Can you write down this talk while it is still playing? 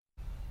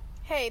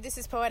Hey, this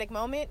is Poetic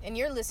Moment, and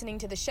you're listening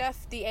to The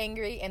Chef, The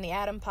Angry, and The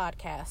Adam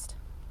podcast.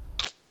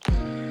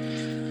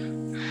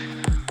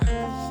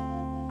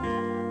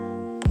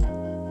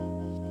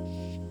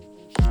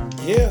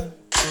 Yeah.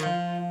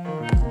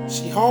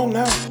 She home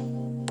now.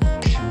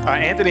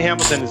 Anthony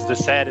Hamilton is the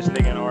saddest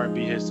nigga in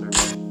R&B history.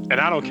 And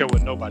I don't care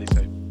what nobody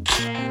say.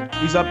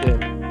 He's up there.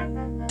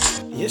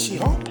 Yeah, she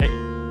home.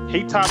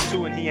 He top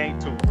 2 and he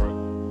ain't 2,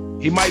 bro.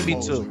 He might be 2.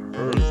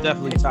 He's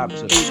definitely top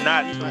 2. He's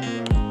not 2, bro.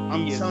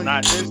 I'm He is telling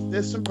not you, 2.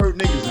 there's some hurt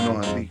niggas in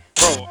R&B.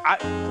 Bro,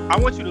 I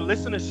want you to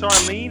listen to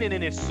Charlene, and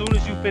then as soon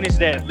as you finish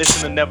that,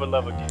 listen to Never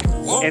Love Again.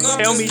 And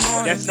tell me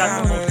that's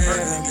not the most hurt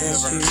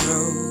nigga you ever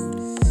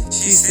heard.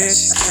 She said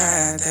she's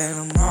tired that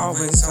I'm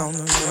always on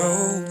the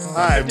road. All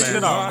right, Shut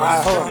man.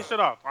 off. hold on. Shut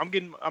off. I'm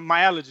getting my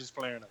allergies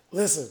flaring up.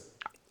 Listen,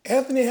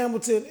 Anthony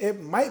Hamilton,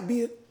 it might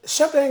be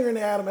Chef, the Angry, and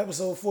the Adam,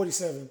 episode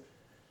 47.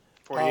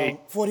 48.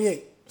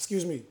 48,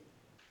 excuse me.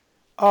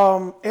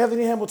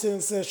 Anthony Hamilton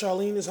says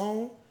Charlene is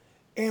home,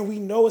 and we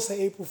know it's an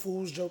April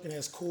Fool's joke, and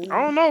that's cool.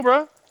 I don't know,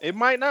 bro. It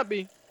might not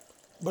be.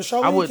 But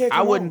Charlene can't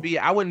come home.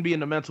 I wouldn't be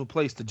in a mental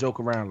place to joke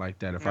around like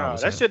that if I No,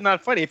 was that him. shit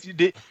not funny. If you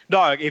did,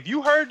 dog, if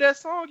you heard that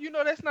song, you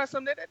know that's not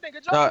something that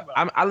nigga joke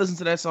about. I listened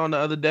to that song the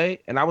other day,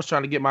 and I was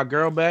trying to get my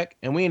girl back,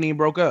 and we ain't even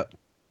broke up.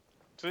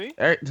 See?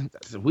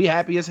 We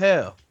happy as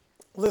hell.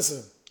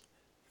 Listen,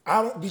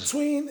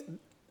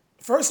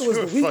 first it was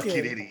You're the a fucking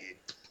weekend. idiot.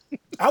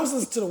 I was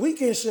listening to the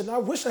weekend shit, and I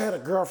wish I had a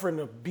girlfriend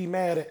to be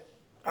mad at.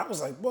 I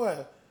was like, boy,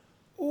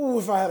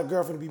 if I had a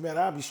girlfriend to be mad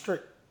at, I'd be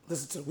strict.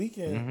 Listen to the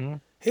weekend. Mm-hmm.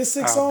 His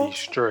 6 I'll be songs.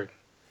 strict.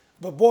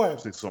 But boy,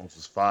 6 songs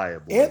is fire,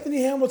 boy.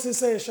 Anthony Hamilton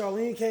said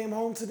Charlene came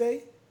home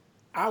today.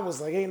 I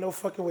was like, ain't no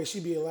fucking way she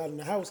be allowed in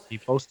the house. He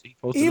posted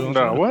Even-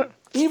 No, what?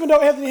 Even though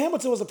Anthony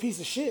Hamilton was a piece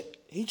of shit,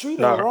 he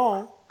treated her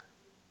wrong.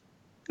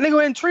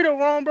 Nigga didn't treat her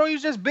wrong, bro. He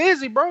was just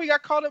busy, bro. He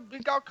got caught up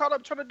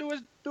trying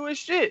to do his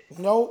shit.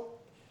 No,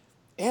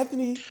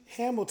 Anthony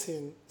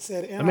Hamilton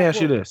said, and Let me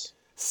ask you this.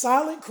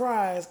 silent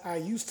cries I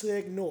used to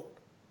ignore.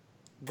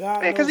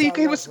 God Man, knows I love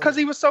her.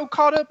 he was so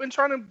caught up in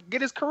trying to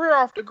get his career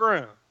off the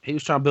ground. He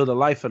was trying to build a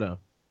life for them.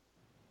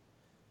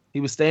 He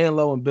was staying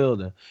low and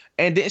building.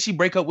 And didn't she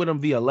break up with him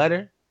via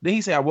letter? Then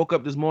he say, I woke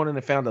up this morning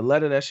and found a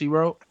letter that she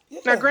wrote. Yeah.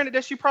 Now, granted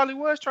that she probably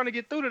was trying to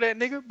get through to that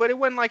nigga, but it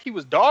wasn't like he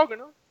was dogging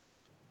her.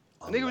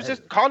 The nigga was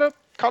just caught up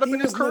He in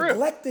his was career.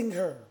 neglecting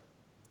her.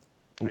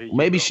 There you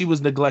Maybe go. she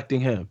was neglecting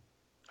him.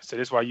 So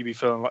that's why you be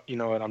feeling like, you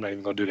know what, I'm not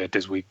even gonna do that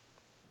this week.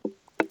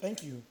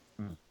 Thank you.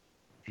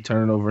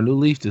 Turning over a new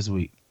leaf this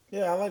week.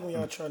 Yeah, I like when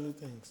y'all try new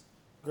things.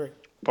 Great.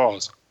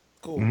 Pause.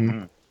 Cool.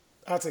 Mm-hmm.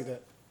 I'll take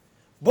that.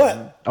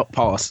 But, Oh,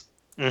 pause.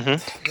 hey,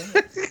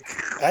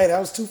 that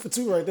was 2 for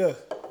 2 right there.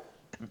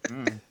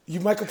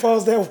 You might have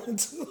paused that one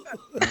too.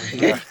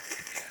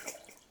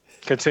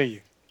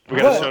 Continue. We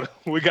gotta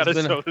It's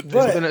been show a- the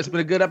But- It's been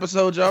a good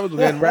episode, y'all. We're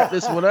going to wrap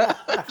this one up.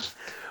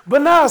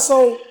 But now,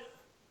 so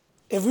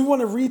if we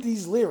want to read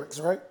these lyrics,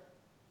 right?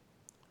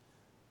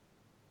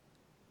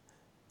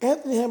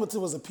 Anthony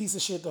Hamilton was a piece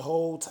of shit the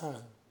whole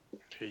time.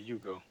 Here you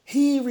go.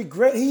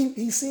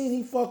 He seen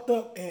he fucked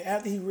up, and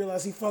after he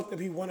realized he fucked up,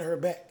 he wanted her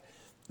back.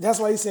 That's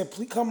why he said,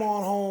 "Please come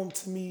on home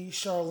to me,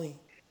 Charlene."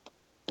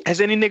 As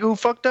any nigga who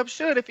fucked up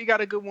should if he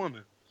got a good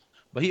woman.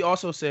 But he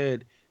also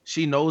said,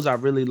 she knows I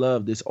really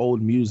love this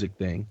old music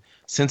thing.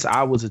 Since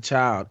I was a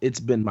child, it's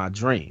been my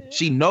dream.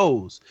 She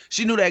knows.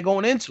 She knew that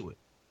going into it.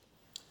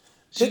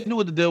 She knew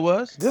what the deal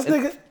was. This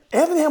nigga,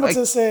 Anthony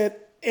Hamilton said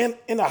in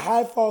a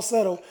high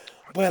falsetto,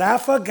 "But I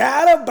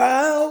forgot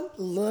about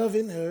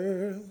loving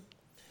her.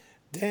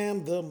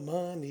 Damn the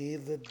money,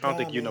 the I don't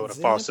think you know what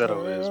a diamonds and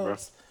falsetto is, bro.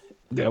 pearls.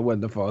 That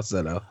wasn't the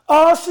falsetto.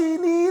 All she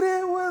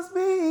needed was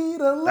me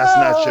to love That's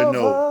not your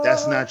note. her.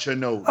 That's not your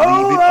note.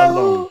 Oh, Leave it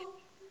alone.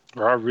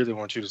 Bro, I really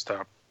want you to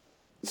stop.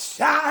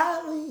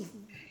 Charlene.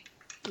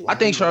 I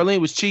think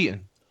Charlene was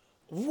cheating.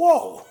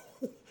 Whoa.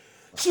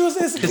 She was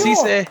insecure. Because he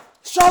said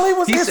Charlene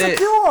was he said-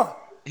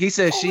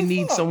 insecure. she Holy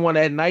needs fuck. someone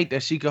at night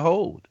that she could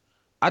hold.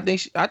 I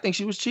think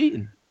she was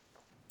cheating.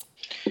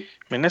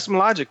 Man, that's some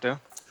logic though.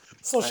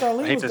 So I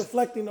Charlene hate was this.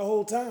 deflecting the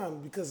whole time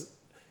because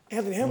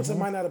Anthony Hamilton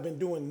might not have been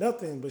doing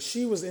nothing, but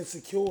she was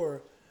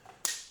insecure.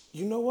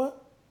 You know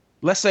what?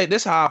 Let's say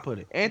this is how I put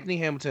it. Anthony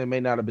Hamilton may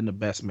not have been the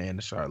best man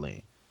to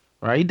Charlene.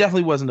 Right? He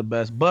definitely wasn't the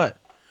best, but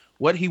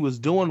what he was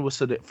doing was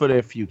for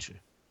their future.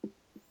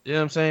 You know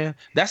what I'm saying?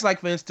 That's like,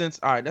 for instance,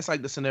 all right, that's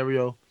like the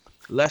scenario.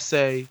 Let's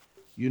say,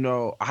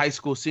 a high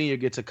school senior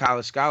gets a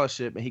college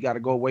scholarship and he got to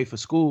go away for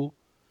school.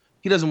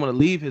 He doesn't want to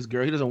leave his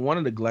girl. He doesn't want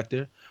to neglect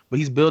her, but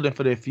he's building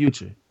for their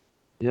future.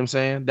 You know what I'm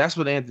saying? That's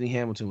what Anthony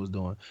Hamilton was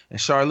doing. And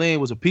Charlene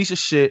was a piece of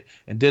shit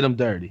and did him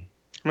dirty.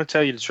 I'm gonna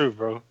tell you the truth,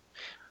 bro.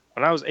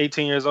 When I was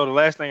 18 years old, the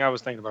last thing I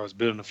was thinking about was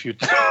building a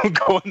future.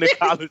 Going to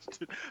college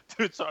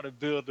to try to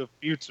build a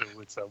future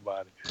with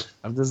somebody.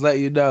 I'm just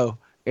letting you know,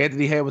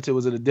 Anthony Hamilton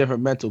was in a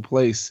different mental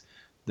place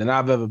than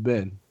I've ever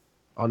been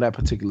on that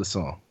particular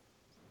song.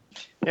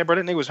 Yeah, bro,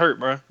 that nigga was hurt,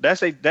 bro.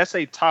 That's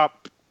a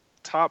top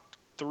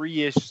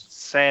 3-ish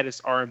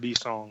saddest R&B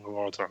song of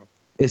all time.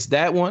 It's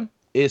that one.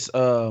 It's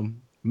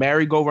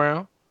Merry Go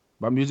Round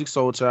by Music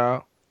Soul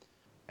Child.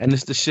 And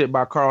it's the shit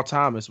by Carl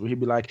Thomas where he'd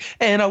be like,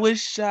 and I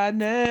wish I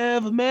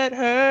never met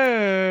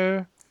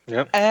her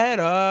Yep. at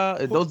all.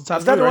 Those are the top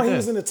Was that three the right one he there.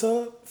 was in the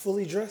tub,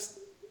 fully dressed?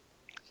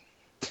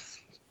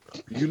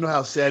 You know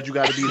how sad you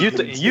got to be. You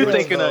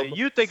thinking of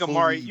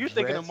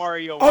dressed?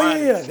 Mario Oh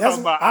Winans yeah. That's talking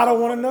about I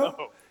don't want to wanna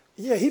know.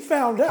 Yeah, he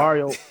found out.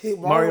 Mario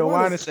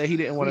Winans. Winans said he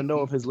didn't want to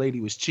know if his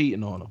lady was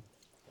cheating on him.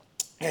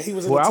 And he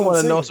was in Well, the I tub want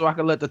to know singing. so I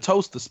can let the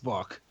toaster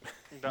spark.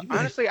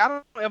 Honestly, I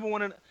don't ever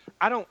want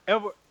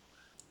to.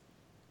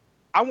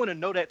 I want to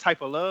know that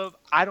type of love.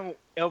 I don't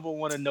ever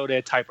want to know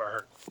that type of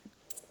hurt.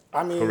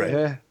 I mean, Correct.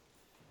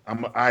 Yeah,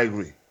 I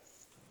agree.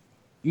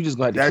 you just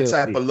gonna have to That kill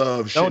type me. of love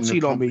Don't shouldn't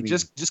cheat on me. accompany-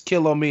 Just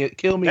kill on me.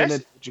 Kill me, and That's-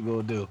 then what you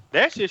gonna do?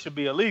 That shit should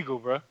be illegal,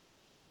 bro.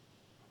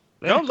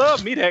 Yeah. Don't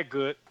love me that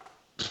good.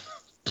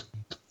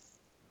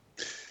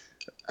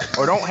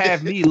 Or don't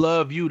have me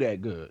love you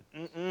that good.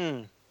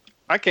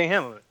 I can't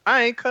handle it.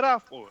 I ain't cut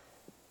out for it.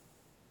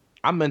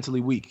 I'm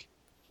mentally weak.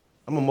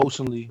 I'm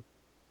emotionally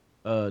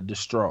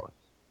distraught.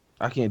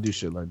 I can't do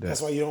shit like that.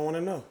 that's why you don't want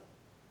to know.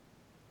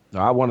 No,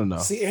 I want to know.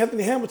 See,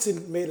 Anthony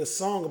Hamilton made a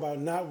song about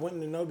not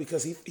wanting to know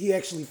because he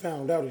actually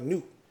found out and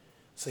knew.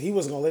 So he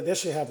wasn't gonna let that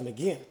shit happen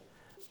again.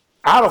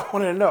 I don't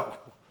want to know.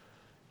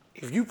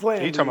 If you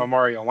play, You talking about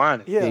Mario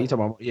Winans? Yeah. Yeah, you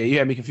talking about? Yeah, you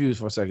had me confused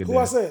for a second. Who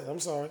there. I said? I'm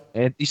sorry.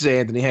 And you said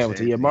Anthony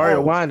Hamilton. Yeah, Mario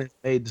Oh. Winans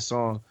made the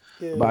song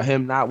Yeah. about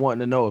him not wanting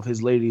to know if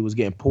his lady was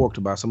getting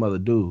porked by some other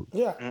dude.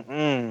 Yeah.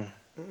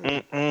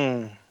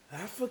 Mm-mm. I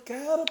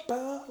forgot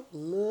about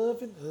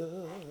loving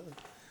her.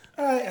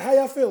 All right, how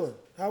y'all feeling?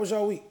 How was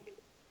y'all week?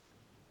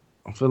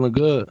 I'm feeling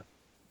good.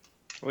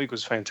 The week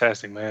was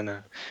fantastic, man.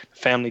 The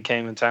family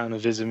came in town to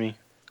visit me.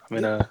 I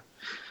mean,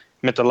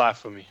 meant a lot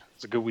for me.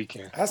 It's a good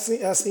weekend. I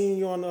seen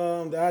you on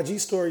the IG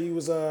story. You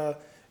was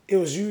it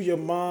was you, your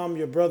mom,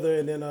 your brother,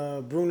 and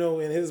then Bruno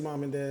and his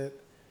mom and dad.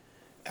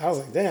 I was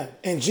like, damn,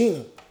 and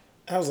Gina.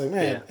 I was like,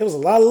 man, Yeah. there was a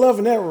lot of love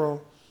in that room.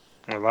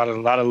 A lot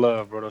of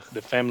love, bro.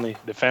 The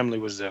family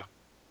was there.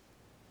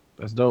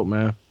 That's dope,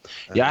 man.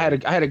 Yeah,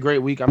 I had a great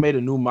week. I made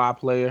a new mod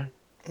player.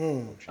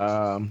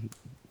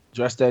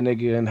 Dressed that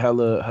nigga in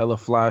hella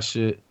fly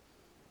shit.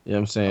 You know what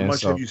I'm saying? How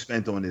much So, have you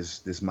spent on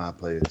this my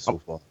player so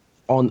far?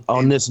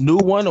 on this new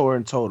one or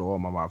in total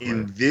on my mod player?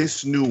 In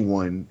this new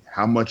one,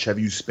 how much have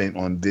you spent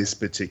on this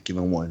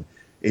particular one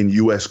in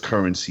U.S.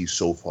 currency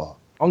so far?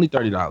 Only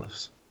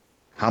 $30.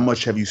 How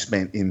much have you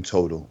spent in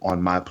total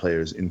on my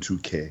players in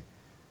 2K?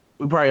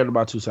 We probably had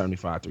about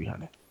 275,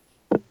 300.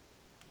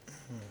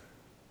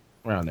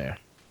 Around there.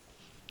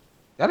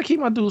 Gotta keep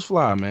my dudes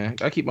fly, man.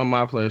 Gotta keep my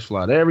mod players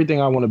fly. They're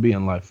everything I want to be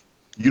in life.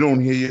 You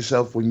don't hear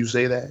yourself when you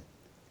say that?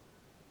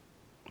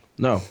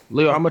 No.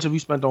 Leo, how much have you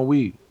spent on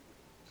weed?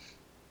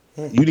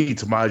 You need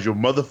to mind your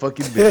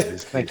motherfucking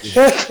business. Thank you.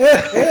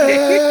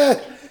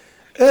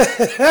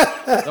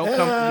 Don't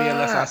come for me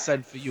unless I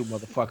said for you,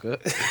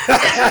 motherfucker.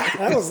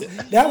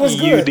 That was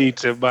You good. need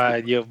to buy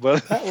your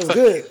brother. That was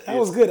good. That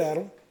was good,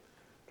 Adam.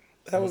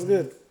 That was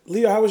good.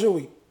 Leo, how was your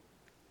week?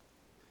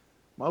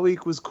 My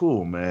week was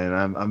cool, man.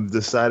 I'm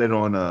decided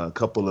on a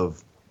couple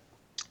of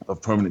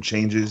permanent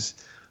changes.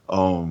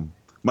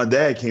 My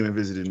dad came and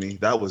visited me.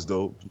 That was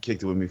dope. He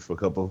kicked it with me for a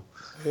couple.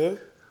 Yeah.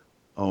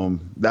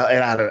 That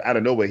and out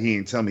of nowhere, he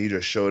didn't tell me. He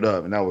just showed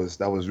up, and that was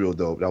real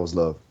dope. That was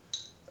love.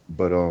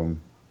 But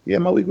yeah,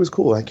 my week was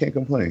cool. I can't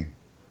complain.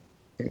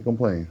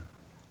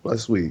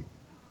 Last week.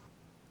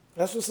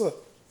 That's what's up.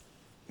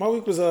 My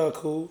week was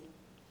cool.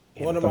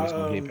 Yeah, One I of thought my I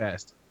was gonna get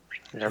past.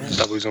 I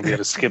thought we was gonna be able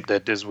to skip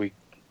that this week.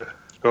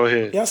 Go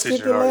ahead. y'all since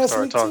skipped you it already last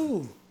started week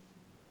talking. too.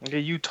 Okay,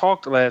 you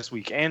talked last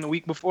week and the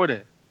week before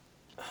that.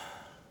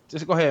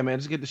 Just go ahead, man.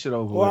 Just get the shit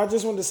over Well, I with.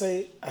 just wanted to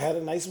say I had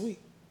a nice week.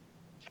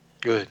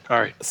 Good. All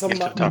right. Some of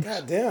Get my to the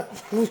topics.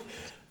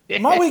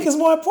 goddamn. My week is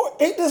more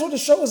important. Ain't this what the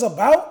show is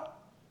about?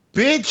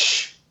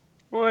 Bitch!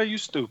 Boy, you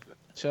stupid.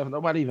 Chef,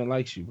 nobody even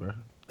likes you, bro.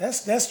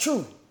 That's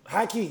true.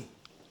 High key.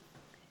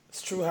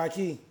 It's true, high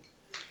key.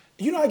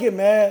 You know, I get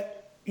mad.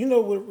 You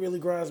know what really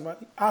grinds my?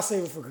 I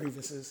save it for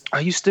grievances.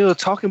 Are you still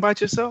talking about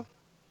yourself?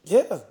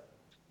 Yeah.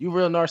 You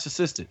real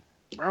narcissistic.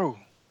 Bro.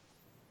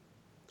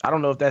 I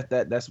don't know if that's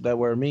what that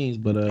word means,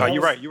 but Oh,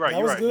 you're right. You're right. That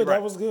You're was right. good. You're right.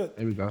 That was good.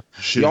 there we go.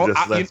 Should have The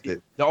just only- left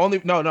it. The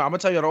only no, I'm gonna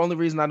tell you the only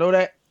reason I know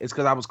that is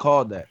because I was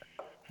called that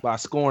by a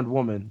scorned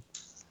woman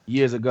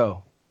years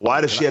ago. Why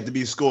does she have to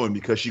be scorned?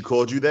 Because she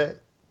called you that?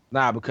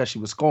 Nah, because she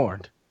was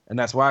scorned, and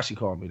that's why she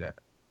called me that.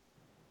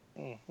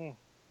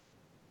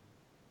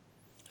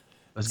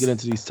 Let's get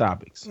into these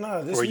topics.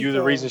 Nah, this Were week, you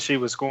the reason she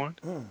was scorned?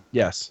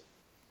 Yes.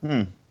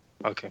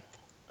 Okay.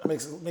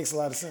 makes a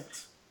lot of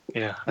sense.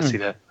 Yeah, I see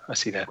that. I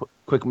see that.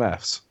 Quick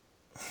maths.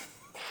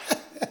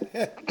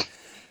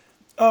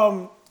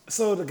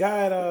 So the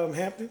guy at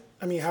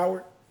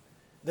Howard,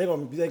 they're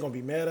gonna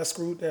be mad I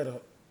screwed that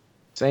up.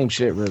 Same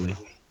shit, really.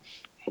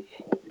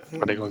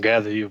 But they're gonna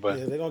gather you, but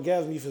Yeah, they're gonna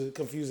gather me for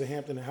confusing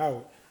Hampton and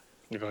Howard.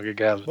 you're gonna get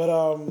gathered.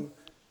 But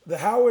the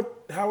Howard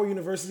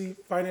University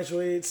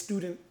financial aid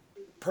student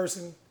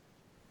person,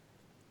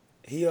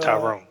 he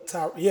Tyrone. a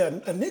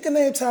nigga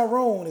named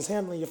Tyrone is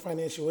handling your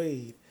financial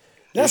aid.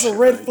 That's a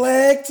red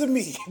flag to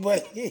me.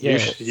 But Yeah.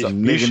 A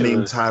nigga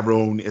named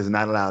Tyrone is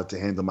not allowed to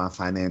handle my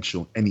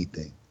financial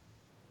anything.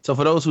 So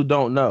for those who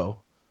don't know,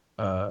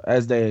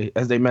 as they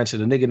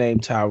mentioned, a nigga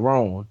named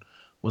Tyrone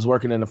was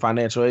working in the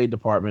financial aid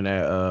department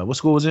at what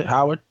school was it?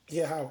 Howard.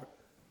 Yeah, Howard.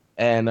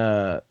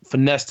 And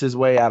finessed his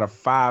way out of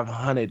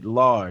 500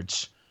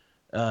 large.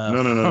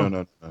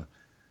 No.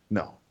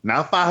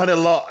 Not 500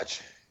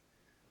 large.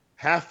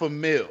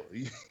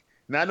 $500,000.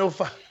 Not no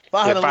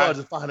 500 large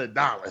is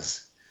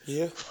 $500.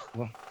 Yeah.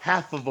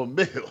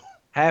 $500,000.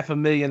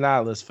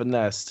 $500,000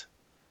 finessed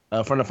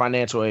from the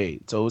financial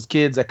aid. So it was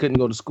kids that couldn't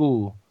go to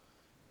school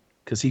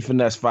because he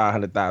finessed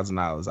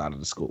 $500,000 out of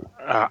the school.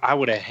 I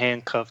would have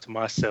handcuffed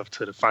myself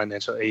to the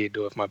financial aid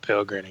door if my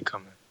Pell Grant ain't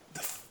coming.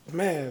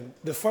 Man,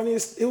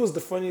 it was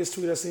the funniest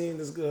tweet I seen.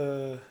 This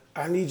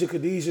I Need Your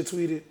Khadijah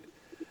tweeted.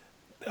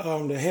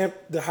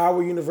 The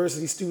Howard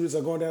University students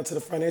are going down to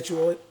the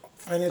financial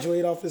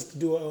aid office to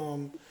do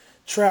a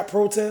trap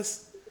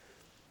protest.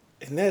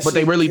 And but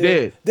they really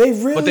did. They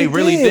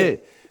really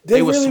did.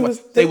 They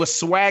were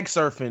swag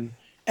surfing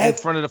in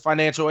front of the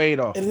financial aid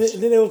office.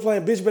 And then they was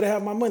playing "Bitch Better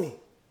Have My Money."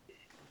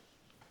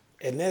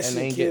 And that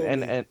shit killed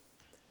me.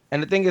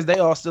 And the thing is, they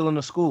all still in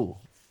the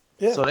school.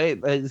 Yeah. So they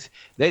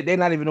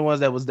not even the ones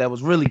that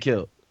was really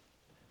killed.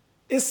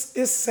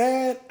 It's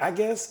sad, I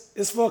guess.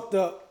 It's fucked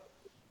up.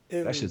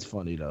 And that shit's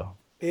funny though.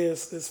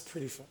 It's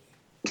pretty funny.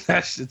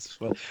 That shit's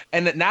funny.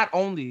 And not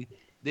only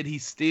did he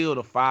steal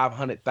the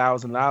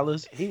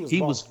 $500,000,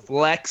 he was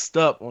flexed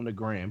up on the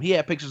gram. He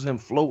had pictures of him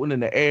floating in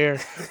the air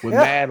with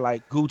mad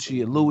like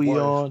Gucci and Louis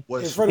on.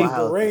 In front of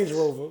the Range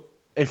Rover.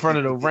 In front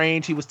of the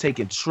range, he was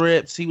taking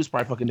trips. He was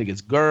probably fucking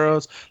niggas'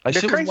 girls. Like,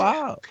 shit was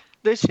wild.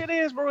 The shit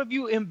is, bro, if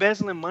you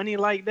embezzling money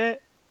like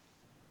that,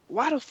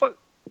 why the fuck?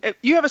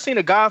 You ever seen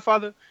a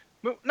Godfather?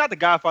 Not the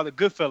Godfather,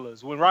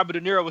 Goodfellas. When Robert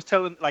De Niro was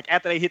telling, like,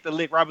 after they hit the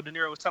lick, Robert De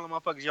Niro was telling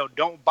motherfuckers, yo,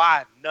 don't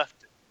buy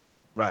nothing.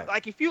 Right.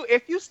 Like, if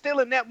you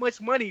stealing that much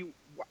money,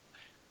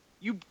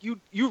 you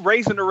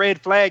raising the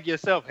red flag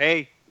yourself.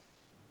 Hey,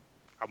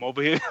 I'm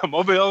over here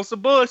on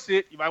some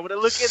bullshit. You might want to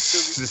look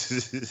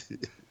into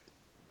me.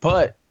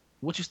 But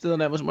what you stealing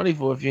that much money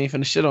for if you ain't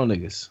finna shit on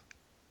niggas?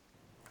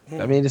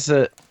 I mean, it's you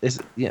know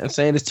what I'm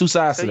saying? There's two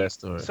sides to that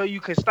story. So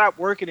you can stop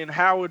working in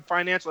Howard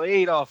Financial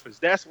Aid Office.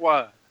 That's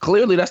why.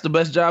 Clearly, that's the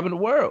best job in the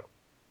world.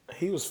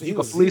 He was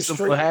fleece him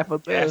for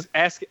 $500,000.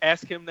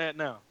 Ask him that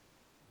now.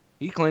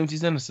 He claims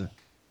he's innocent.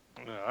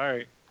 All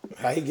right.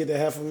 How he get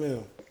that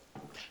 $500,000?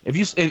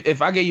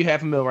 If I gave you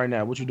 $500,000 right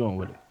now, what you doing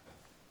with it?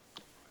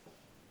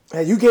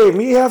 Hey, you gave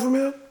me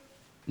 $500,000?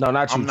 No,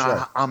 not you.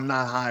 I'm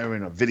not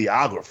hiring a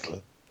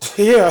videographer.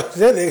 Yeah,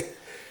 that nigga.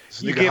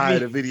 This nigga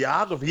hired a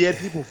videographer. He had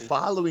people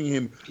following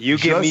him. You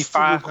give me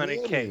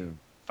 $500K.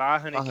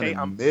 $500K.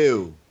 I'm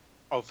bill.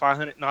 Oh,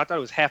 500. No, I thought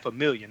it was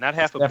 $500,000, not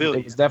 $500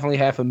 million. It's definitely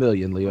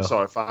 $500,000, Leo. I'm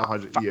sorry,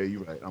 500. Yeah,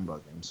 you're right. I'm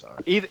bugging. I'm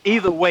sorry.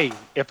 Either way,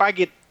 if I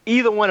get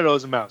either one of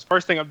those amounts,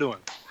 first thing I'm doing,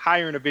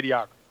 hiring a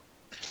videographer.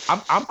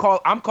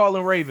 I'm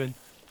calling Raven.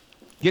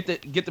 Get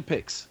the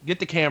pics. Get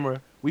the camera.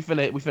 We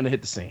finna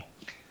hit the scene.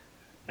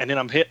 And then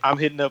I'm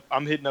hitting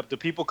up the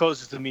people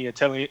closest to me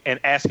and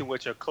asking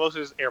what your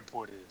closest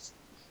airport is.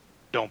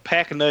 Don't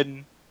pack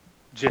nothing.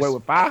 Just wait,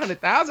 with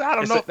 $500,000, I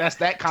don't know if that's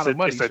that kind of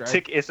money.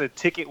 It's a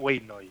ticket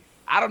waiting on you.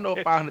 I don't know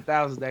if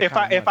 $500,000 is that kind of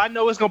money. If I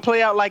know it's gonna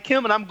play out like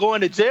him and I'm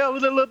going to jail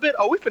in a little bit,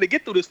 we finna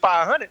get through this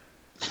 500.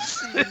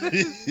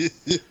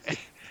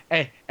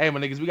 Hey, my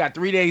niggas, we got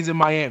 3 days in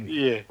Miami.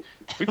 Yeah,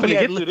 we finna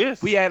get through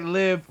this. We had to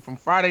live from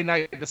Friday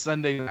night to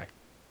Sunday night.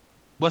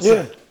 What's Yeah.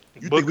 up?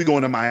 You think we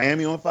going to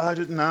Miami on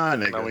 500? Nah,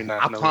 nigga. No, we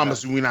not. I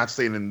promise you, we're not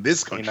staying in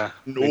this country.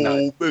 We not.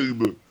 No,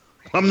 baby.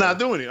 I'm not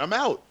doing it. I'm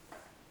out.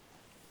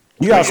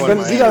 You gotta spend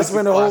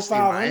the whole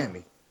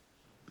 $500,000.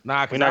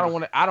 Nah, because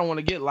I don't want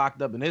to get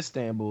locked up in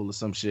Istanbul or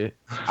some shit.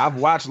 I've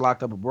watched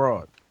Locked Up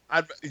Abroad.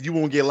 You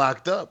won't get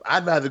locked up.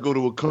 I'd rather go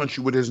to a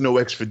country where there's no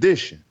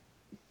extradition.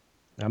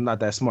 I'm not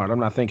that smart. I'm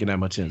not thinking that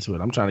much into it.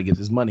 I'm trying to get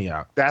this money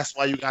out. That's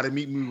why you got to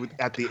meet me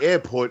at the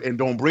airport and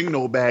don't bring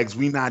no bags.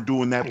 We not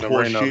doing that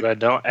poor shit.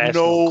 Don't ask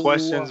no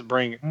questions.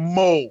 Bring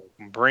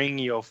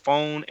your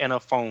phone and a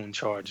phone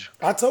charger.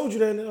 I told you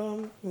that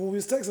when we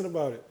was texting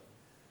about it.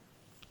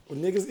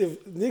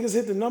 If niggas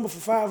hit the number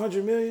for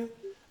 $500 million,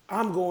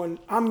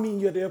 I'm meeting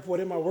you at the airport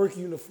in my work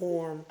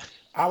uniform.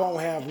 I won't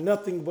have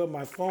nothing but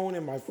my phone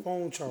and my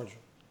phone charger.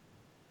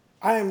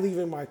 I am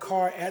leaving my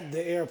car at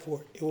the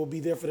airport. It will be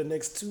there for the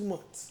next 2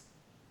 months.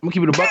 I'm gonna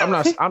keep it a buck.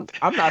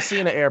 I'm not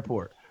seeing the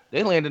airport.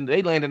 They landed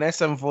that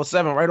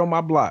 747 right on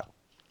my block.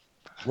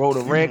 Rolled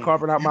a red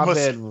carpet out my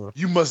bedroom.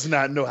 You must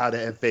not know how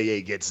the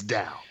FAA gets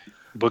down.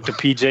 Book the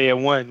PJ at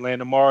 1, land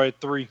tomorrow at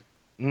 3.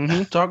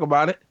 Talk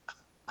about it.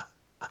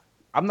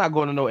 I'm not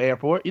going to no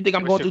airport. You think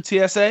I'm going through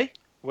TSA?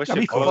 What's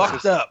your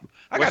closest? Fucked up.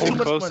 I got too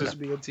much money to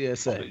be in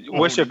TSA.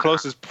 What's your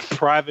closest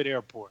private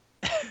airport?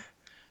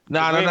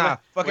 Nah.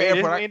 Fuck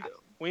airport.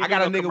 I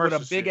got a nigga with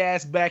a big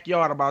ass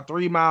backyard about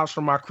 3 miles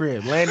from my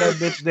crib. Land that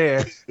bitch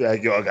there.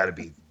 Backyard gotta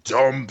be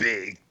dumb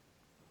big.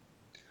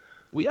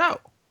 We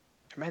out.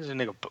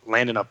 Imagine a nigga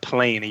landing a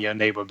plane in your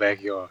neighbor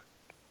backyard.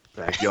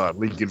 Backyard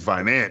Lincoln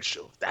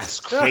Financial. That's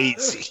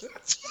crazy.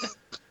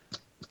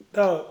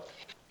 Dog,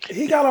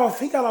 he got off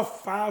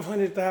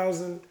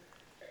 500,000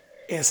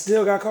 and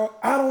still got caught.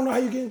 I don't know how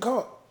you getting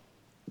caught.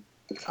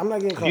 I'm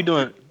not getting caught. You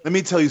doing? Let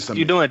me tell you something.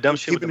 You doing dumb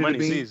shit with Keeping the it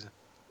money, a bean, season.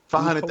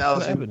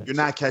 500,000. You're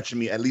not catching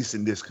me, at least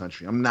in this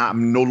country. I'm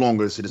no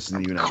longer a citizen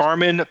of the United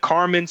States.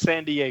 Carmen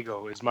San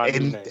Diego is my new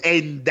name.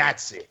 And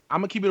that's it. I'm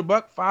gonna keep it a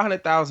buck.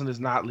 500,000 does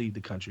not leave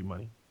the country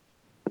money.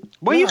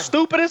 Boy, you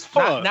stupid as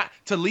fuck. Not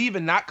to leave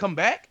and not come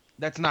back.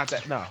 That's not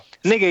that. No,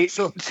 Nigga,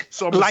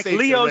 So I'm like safe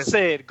Leo to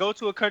said, go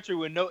to a country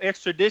with no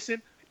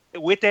extradition.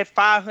 With that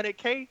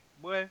 500K,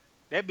 boy,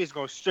 that bitch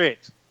gonna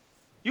stretch.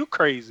 You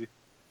crazy.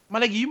 my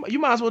nigga, you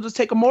might as well just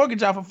take a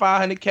mortgage out for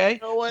 500K. You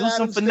know what, do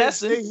some Adam,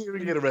 finessing. Stay here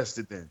and get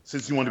arrested then,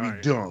 since you want to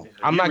be dumb.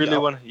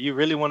 You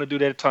really want to do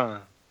that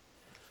time.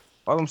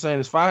 All I'm saying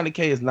is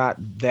 500K is not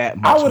that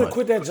much. I would have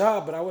quit that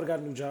job, but I would have got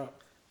a new job.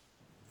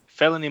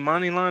 Felony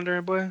money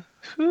laundering, boy.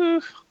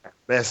 Whew.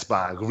 Best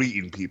Buy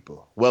greeting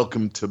people.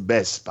 Welcome to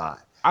Best Buy.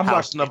 I've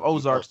watched enough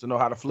Ozarks to know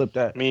how to flip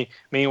that.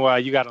 Meanwhile,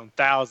 you got on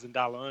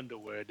 $1,000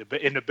 underwear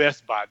in the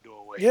Best Buy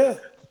doorway. Yeah.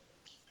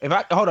 If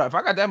I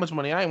got that much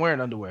money, I ain't wearing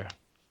underwear.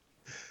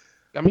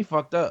 Got me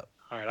fucked up.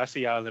 All right, I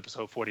see y'all in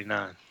episode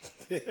 49.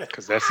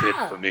 Because that's it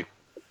for me.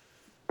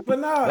 But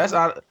nah.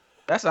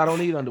 That's I don't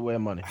need underwear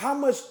money. How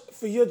much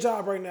for your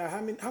job right now?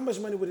 How much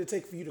money would it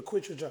take for you to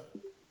quit your job?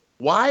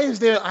 Why is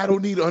there I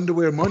don't need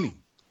underwear money?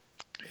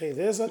 Hey,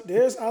 there's I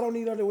don't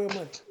need underwear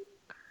money.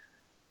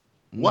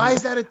 Why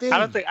is that a thing? I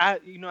don't think I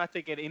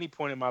think at any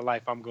point in my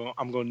life I'm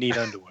gonna need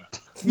underwear.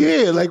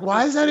 Yeah, like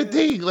why is that a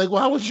thing? Like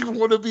why would you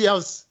want to be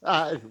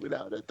outside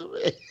without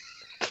underwear?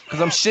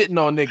 Cause I'm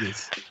shitting on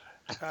niggas.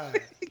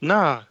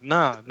 Nah,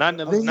 not in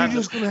the. Then you're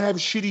just gonna have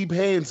shitty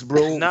pants,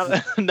 bro. Not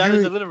in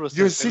the literal sense.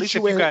 Your At least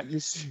if you got,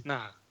 situation.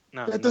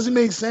 nah. That doesn't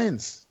make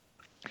sense.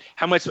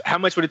 How much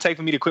would it take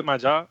for me to quit my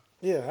job?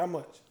 Yeah, how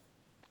much?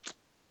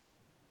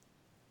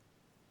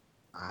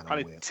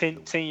 Probably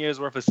 10 years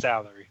worth of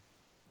salary.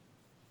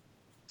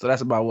 So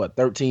that's about what,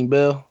 13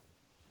 bill?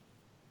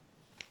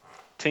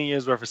 10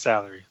 years worth of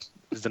salary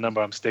is the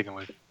number I'm sticking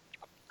with.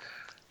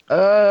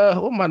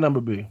 What would my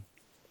number be?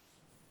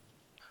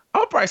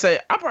 I'll probably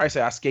say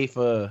I skate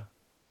for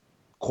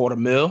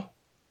 $250,000.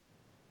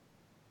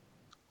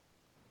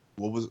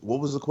 What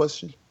was the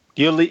question?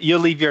 You'll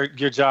leave your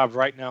job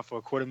right now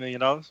for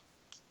 $250,000?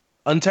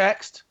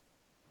 Untaxed?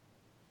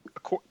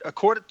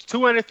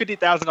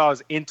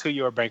 $250,000 into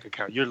your bank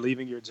account. You're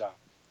leaving your job.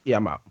 Yeah,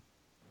 I'm out.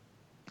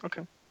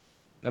 Okay.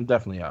 I'm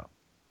definitely out.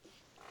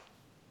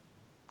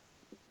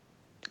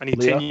 I need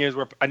Leo? 10 years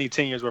worth. I need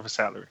 10 years worth of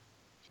salary.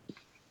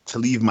 To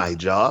leave my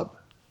job,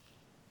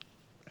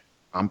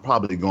 I'm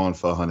probably going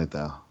for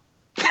 100,000.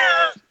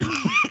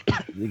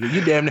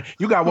 You damn,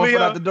 you got one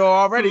foot out the door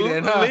already,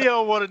 then, huh?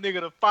 Leo want a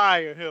nigga to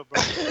fire him,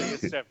 bro.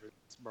 It's separate,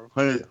 bro.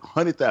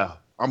 100,000.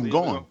 I'm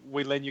going.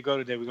 We letting you go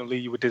today. We're gonna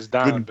leave you with this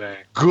dime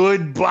bag.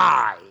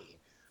 Goodbye.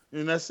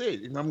 And that's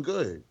it. And I'm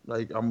good.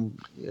 Like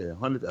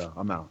 100,000.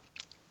 I'm out.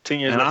 10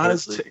 years. And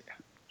honestly,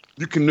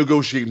 you can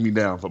negotiate me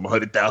down from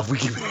 100,000.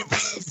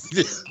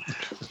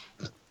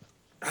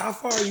 How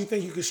far do you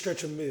think you could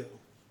stretch a meal?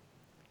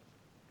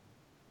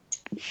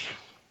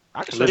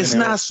 It's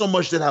not so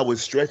much that I would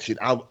stretch it.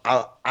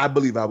 I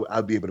believe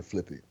I'd be able to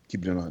flip it.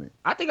 Keep it on it.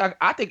 I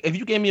think if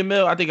you gave me a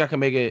meal, I think I can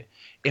make it.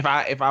 If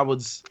I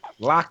was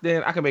locked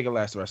in, I can make it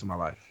last the rest of my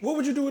life. What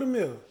would you do with a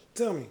meal?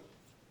 Tell me.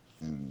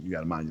 You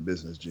gotta mind your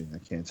business, G. I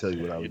can't tell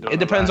you what I would do. It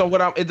depends on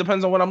what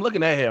I'm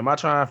looking at here. Am I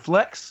trying to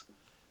flex?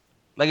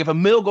 Like if a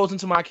meal goes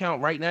into my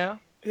account right now.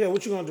 Yeah,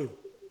 what you gonna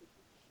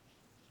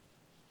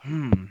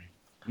do?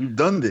 We've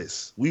done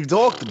this. We've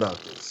talked about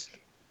this.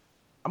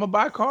 I'm gonna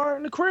buy a car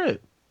in the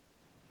crib.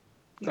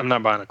 I'm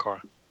not buying a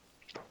car.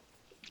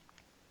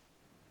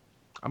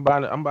 I'm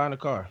buying a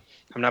car.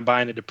 I'm not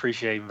buying a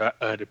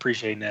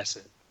depreciating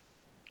asset.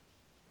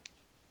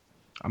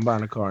 I'm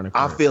buying a car in the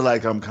crib. I feel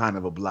like I'm kind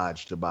of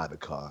obliged to buy the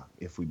car,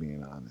 if we're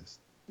being honest.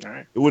 All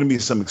right. It wouldn't be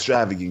some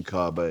extravagant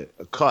car, but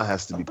a car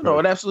has to be purchased. No,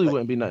 it absolutely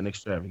wouldn't be nothing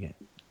extravagant.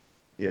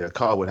 Yeah, a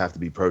car would have to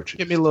be purchased.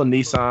 Give me a little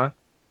Nissan. You know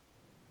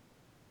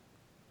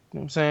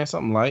what I'm saying?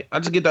 Something light. I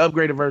just get the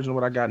upgraded version of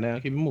what I got now.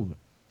 Keep it moving.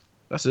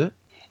 That's it.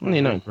 I don't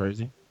need nothing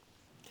crazy.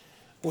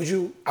 I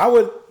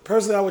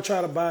would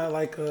try to buy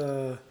like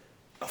a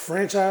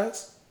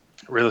franchise.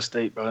 Real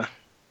estate, bro.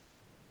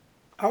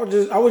 I would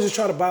just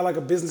try to buy like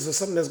a business or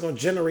something that's gonna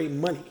generate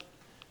money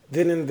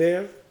then and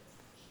there.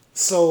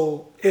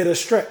 So it'll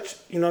stretch.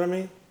 You know what I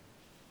mean?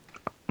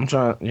 I'm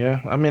trying.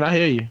 Yeah. I mean, I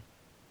hear you.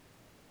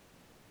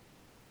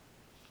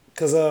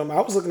 Cause I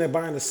was looking at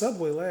buying the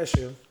Subway last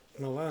year.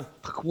 No lie.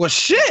 Well,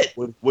 shit.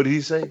 What did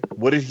he say?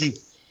 What did he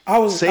I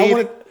was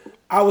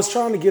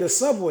trying to get a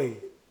Subway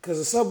because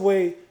a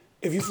Subway,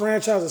 if you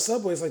franchise a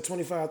Subway, it's like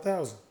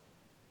 $25,000.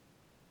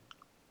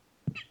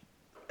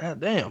 God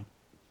damn.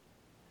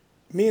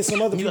 Me and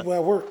some other people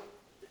at work.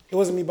 It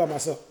wasn't me by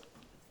myself.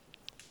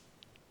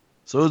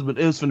 So it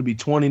was going to be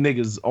 20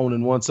 niggas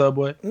owning one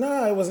Subway?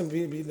 Nah, it wasn't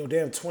be no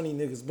damn 20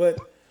 niggas. But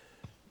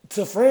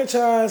to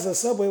franchise a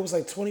Subway, it was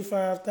like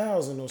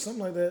 $25,000 or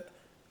something like that.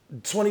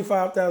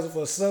 $25,000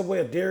 for a Subway.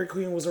 A Dairy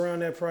Queen was around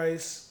that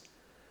price.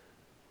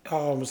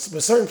 But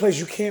certain places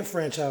you can't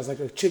franchise, like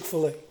a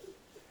Chick-fil-A.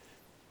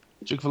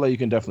 Chick-fil-A, you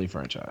can definitely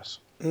franchise.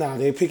 Nah,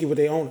 they're picky with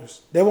their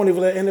owners. They won't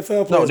even let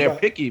NFL players No, they're buy.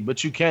 picky,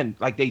 but you can,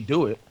 like, they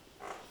do it.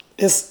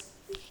 It's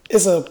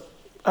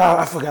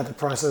I forgot the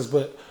process,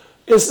 but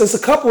it's a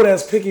couple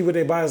that's picky with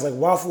their buyers, like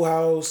Waffle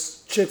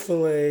House,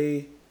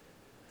 Chick-fil-A.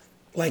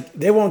 Like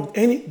they won't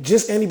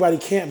anybody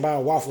can't buy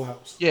a Waffle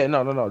House. Yeah,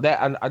 no.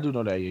 That I do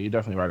know that. Yeah, you're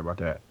definitely right about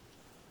that.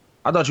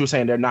 I thought you were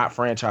saying they're not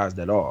franchised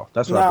at all.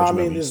 That's what I thought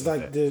you meant. It's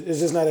like it's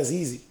just not as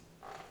easy.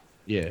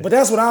 Yeah. But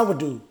that's what I would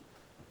do,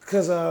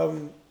 because I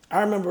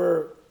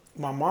remember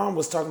my mom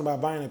was talking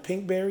about buying a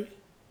Pinkberry,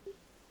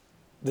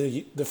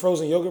 the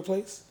frozen yogurt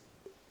place.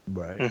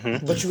 Right.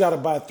 Mm-hmm. But you got to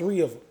buy 3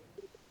 of them.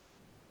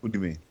 What do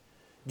you mean?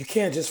 You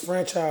can't just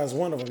franchise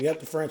one of them. You have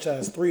to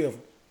franchise 3 of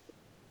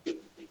them.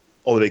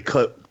 Oh, they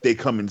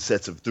come in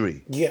sets of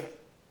 3. Yeah.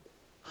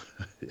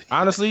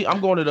 Honestly, I'm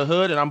going to the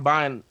hood and I'm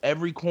buying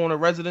every corner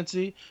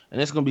residency,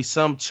 and it's gonna be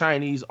some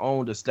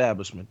Chinese-owned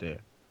establishment there.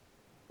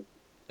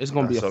 It's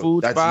gonna be a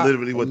food spot. That's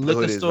literally what the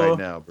liquor hood is store. right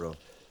now, bro.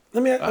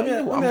 Let me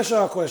ask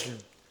y'all a question.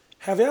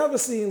 Have you ever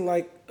seen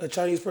like a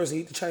Chinese person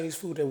eat the Chinese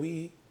food that we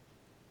eat?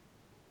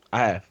 I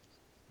have.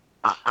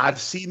 I've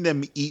seen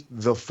them eat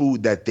the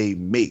food that they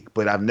make,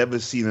 but I've never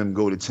seen them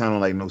go to town on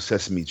like no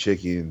sesame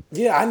chicken.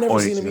 Yeah, I never or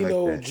seen them eat anything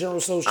no like that. General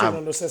Tso's chicken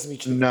or no sesame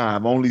chicken. Nah,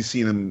 I've only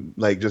seen them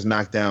like just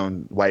knock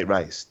down white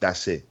rice.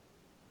 That's it.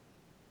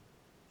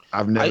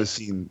 I've never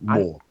seen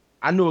more.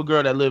 I knew a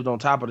girl that lived on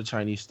top of the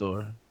Chinese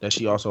store that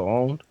she also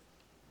owned.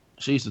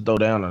 She used to throw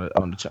down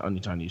on the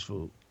Chinese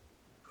food.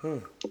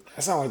 That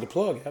sounds like the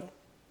plug, Adam.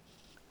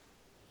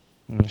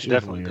 She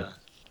Definitely was does.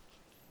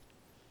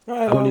 All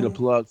I right, don't need a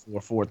plug for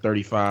a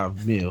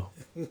 $4.35 meal.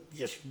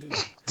 Yes, you do.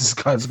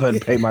 Just go ahead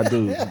and pay my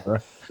dues, bro.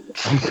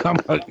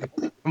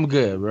 I'm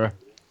good, bro.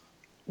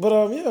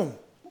 But yeah.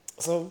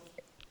 So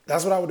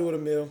that's what I would do with a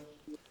meal.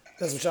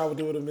 That's what y'all would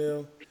do with a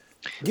meal.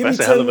 That's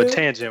a hell of a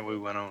tangent we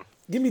went on.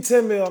 Give me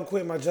 10 mil, I'm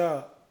quitting my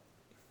job.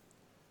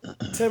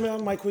 10 mil, I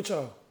might quit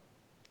y'all.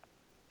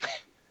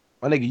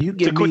 My nigga, you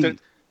give To quit me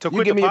the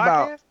you give me podcast?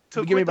 about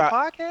To give me quit the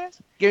about podcast?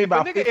 give me If a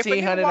about nigga- if a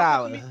nigga $1,500. walked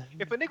up to me-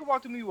 If a nigga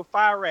walked to me with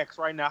 5 racks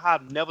right now,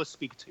 I'd never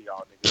speak to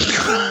y'all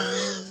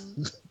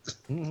niggas.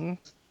 Mhm.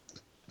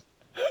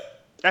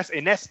 That's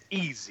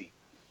easy.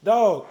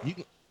 Dog.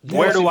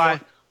 Where do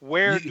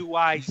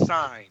I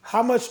sign?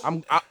 How much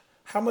I-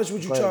 how much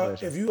would you Go ahead, charge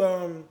Basha. if you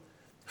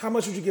how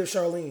much would you give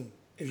Charlene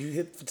if you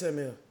hit for 10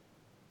 mil?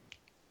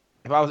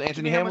 If I was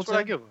Anthony How much would I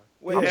Hamilton, give her?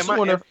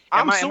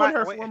 I'm suing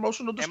her for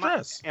emotional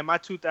distress. Am I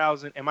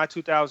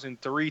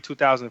 2003,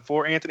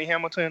 2004 Anthony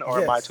Hamilton, or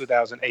am I Yes.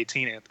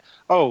 2018 Anthony?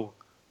 Oh,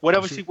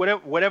 whatever it's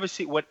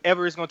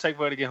gonna take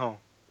for her to get home.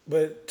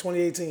 But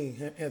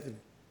 2018, Anthony.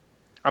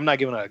 I'm not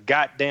giving her a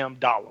goddamn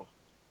dollar.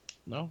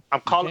 No,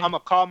 I'm gonna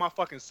call my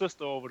fucking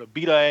sister over to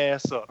beat her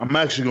ass up. I'm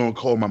actually gonna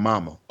call my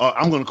mama.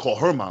 I'm gonna call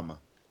her mama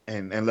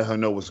and let her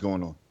know what's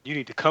going on. You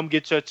need to come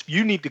get your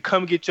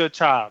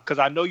child, because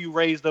I know you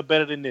raised her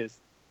better than this.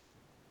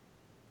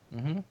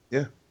 Mm-hmm.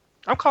 Yeah.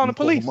 I'm calling the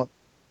police. I'm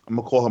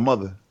gonna call her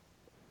mother.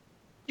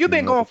 You've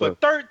been know going what's for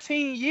up.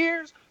 13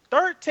 years.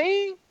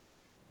 13?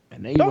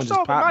 And then you Don't want to show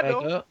just up in pop my back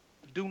door. up.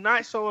 Do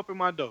not show up in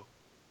my door.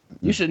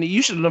 You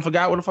shouldn't have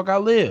forgot where the fuck I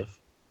live.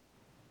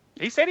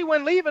 He said he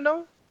wasn't leaving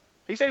though.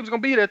 He said he was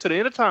gonna be there till the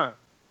end of time.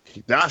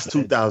 That's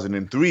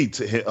 2003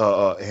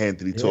 to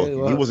Anthony talking.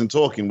 well, He wasn't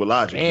talking with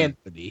logic.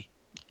 Anthony.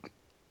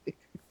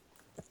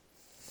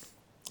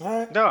 All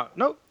right.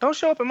 No, don't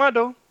show up in my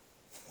door.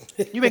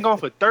 You've been gone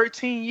for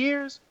 13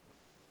 years.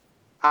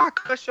 I'll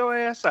cuss your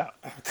ass out.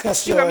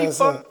 Cuss You your got me ass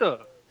fucked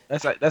up. up.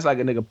 That's like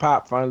a nigga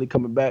Pop finally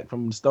coming back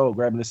from the stove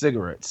grabbing the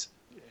cigarettes.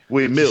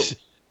 With Mill.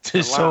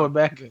 Just showing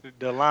back.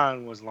 The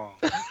line was long.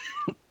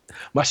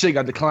 My shit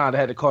got declined. I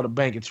had to call the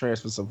bank and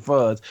transfer some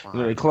funds.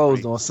 They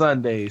closed on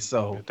Sundays,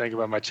 so Think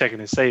about my checking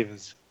and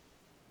savings.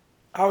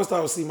 I always thought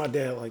I would see my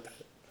dad like that.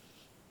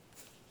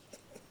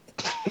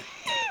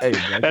 hey,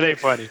 man. That ain't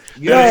funny.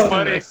 Yo, That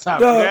ain't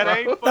funny. No, That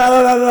ain't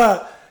funny.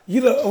 no.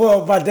 You know,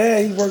 well, my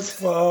dad, he worked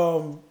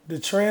for the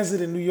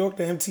transit in New York,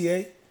 the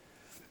MTA.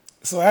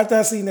 So after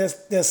I seen that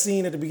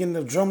scene at the beginning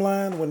of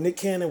Drumline when Nick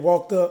Cannon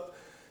walked up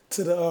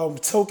to the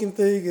token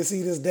thing and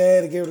seen his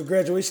dad and gave him the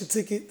graduation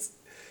tickets,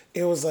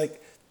 it was like,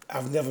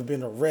 I've never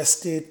been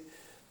arrested.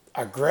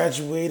 I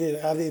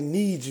graduated. I didn't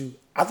need you.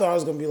 I thought I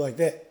was gonna be like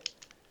that,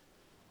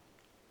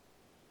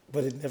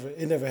 but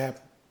it never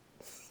happened.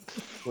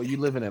 Well, you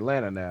live in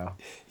Atlanta now.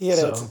 Yeah,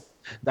 so that's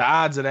the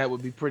odds of that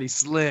would be pretty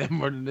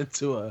slim running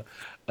into a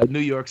New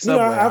York you know.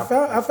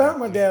 subway. I found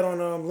my dad on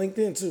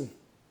LinkedIn too.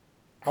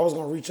 I was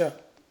gonna reach out.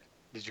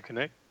 Did you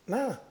connect?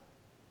 Nah,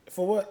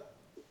 for what?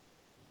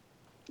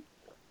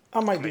 I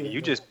might do Nigga, that.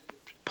 you though. just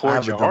I poured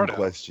have a your dumb heart out.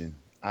 question.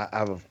 I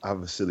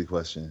have a silly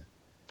question.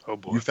 Oh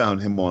boy. You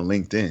found him on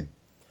LinkedIn.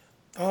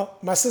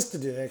 My sister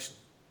did actually.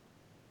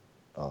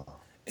 Oh,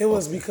 It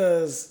was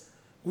because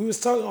we was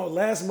talking on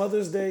last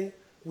Mother's Day.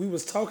 We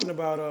was talking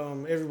about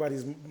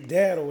everybody's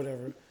dad or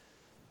whatever,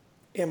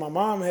 And my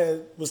mom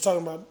was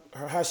talking about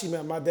how she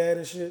met my dad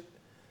and shit.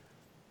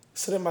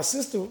 So then my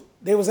sister,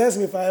 they was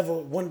asking me if I ever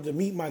wanted to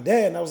meet my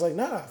dad, and I was like,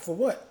 nah, for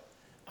what?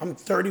 I'm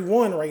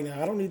 31 right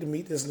now. I don't need to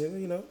meet this nigga,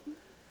 you know.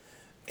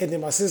 And then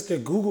my sister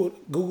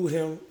Googled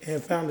him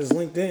and found his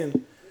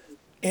LinkedIn.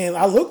 And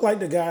I look like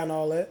the guy and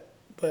all that,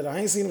 but I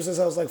ain't seen him since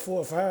I was like 4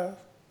 or 5. I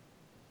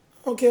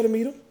don't care to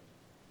meet him.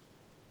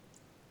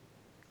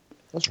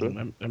 That's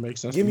good. That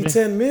makes sense. Give me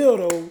 10 mil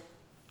though.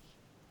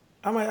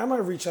 I might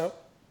reach out.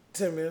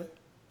 10 mil.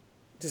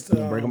 Just to,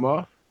 break them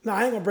off? No,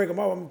 I ain't gonna break them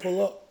off. I'm gonna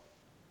pull up.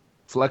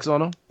 Flex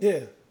on them?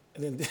 Yeah.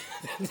 And then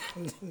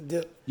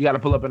dip. You got to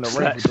pull up in the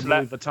ramp with the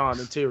slap. Louis Vuitton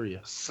interior.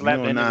 Slap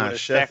No, that nah, nigga with a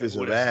Chef stack, is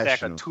with a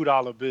stack of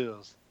irrational. $2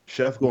 bills.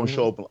 Chef gonna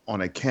show up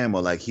on a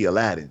camel like he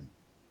Aladdin.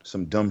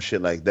 Some dumb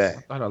shit like that.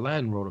 I thought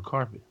Aladdin rode a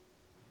carpet.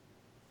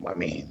 I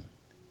mean,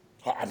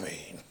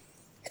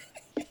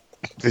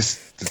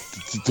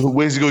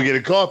 where's he gonna get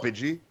a carpet,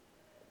 G?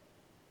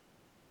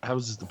 That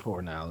was just a poor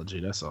analogy.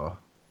 That's all.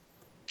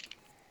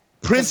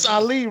 Prince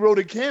Ali rode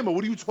a camel.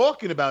 What are you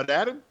talking about,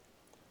 Adam?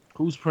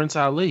 Who's Prince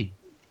Ali?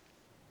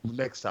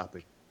 Next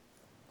topic.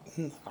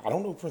 I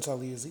don't know who Prince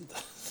Ali is either.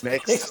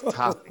 Next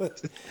topic.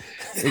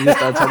 He just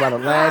started talking about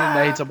Aladdin.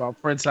 Now he talking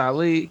about Prince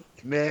Ali.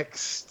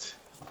 Next.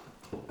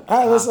 All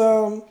right,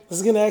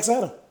 let's get into Ask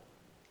Adam.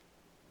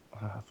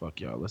 Fuck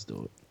y'all. Let's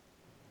do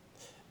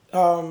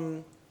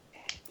it.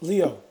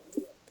 Leo,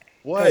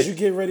 What? as you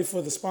get ready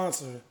for the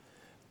sponsor,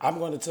 I'm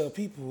going to tell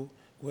people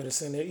where to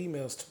send their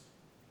emails to.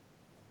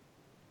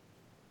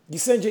 You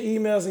send your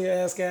emails and your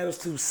Ask Adams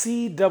to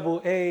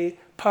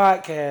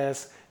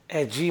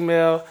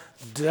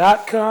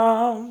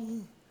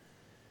caapodcast@gmail.com.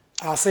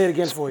 I'll say it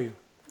again for you.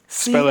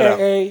 Spell it out.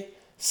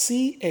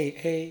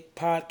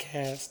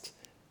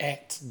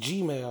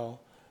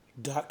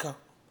 caapodcast@gmail.com.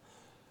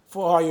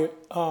 For all your,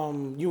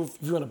 you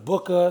want to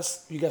book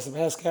us, you got some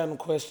Ask Adam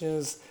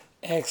questions,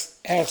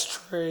 Ask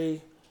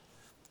Trey,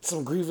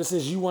 some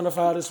grievances you want to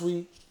file this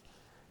week.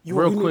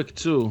 Real quick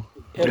too.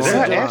 Yeah, Is Well,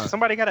 that John. ask,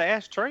 somebody got to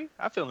ask Trey?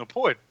 I feel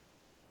important.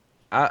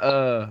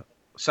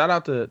 Shout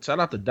out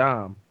to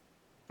Dom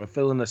for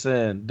filling us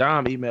in.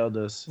 Dom emailed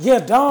us. Yeah,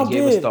 Dom and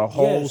gave did. us the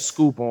whole Yes.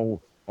 scoop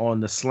on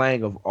the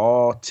slang of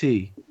all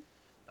tea,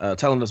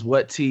 telling us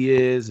what tea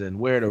is and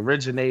where it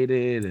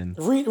originated. And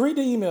Read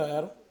the email,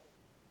 Adam.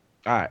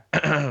 all right,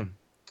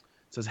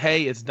 says,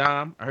 "Hey, it's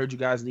Dom. I heard you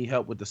guys need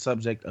help with the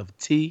subject of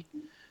tea.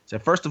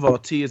 Said, first of all,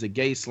 tea is a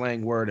gay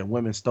slang word, and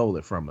women stole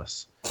it from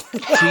us. Tea,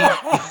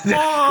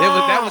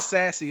 that was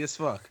sassy as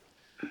fuck.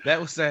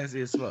 That was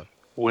sassy as fuck.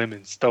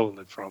 Women stole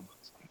it from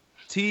us.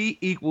 Tea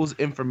equals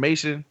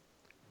information.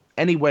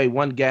 Anyway,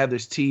 one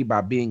gathers tea by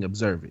being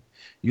observant.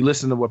 You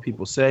listen to what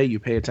people say, you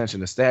pay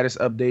attention to status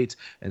updates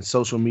and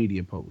social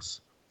media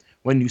posts.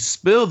 When you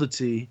spill the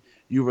tea,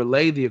 you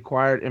relay the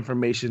acquired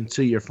information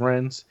to your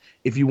friends.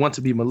 If you want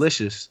to be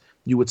malicious,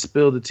 you would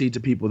spill the tea to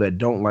people that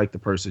don't like the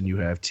person you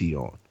have tea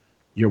on.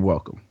 You're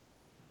welcome."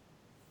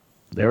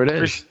 There it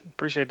is.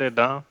 Appreciate that,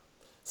 Dom.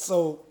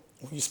 So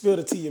when you spill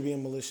the tea, you're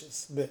being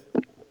malicious. Bet.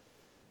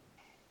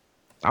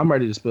 I'm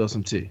ready to spill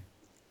some tea.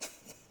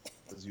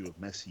 Because you a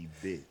messy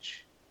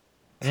bitch.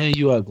 And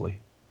you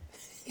ugly.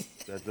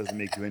 That doesn't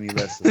make you any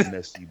less of a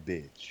messy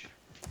bitch.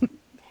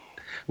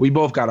 We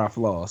both got our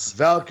flaws.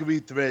 Valkyrie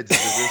Threads is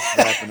a wrist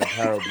wrap and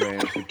apparel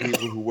brand for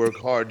people who work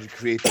hard to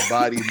create the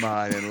body,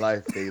 mind, and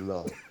life they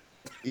love.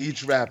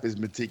 Each wrap is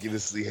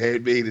meticulously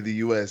handmade in the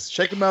U.S.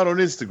 Check them out on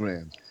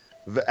Instagram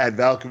at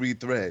Valkyrie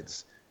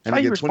Threads. How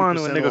you respond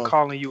to a nigga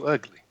calling you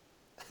ugly?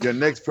 Your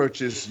next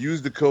purchase,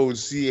 use the code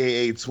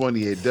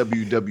CAA20 at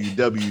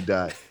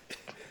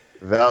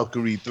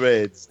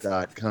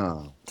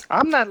www.valkyriethreads.com.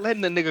 I'm not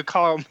letting a nigga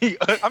call me.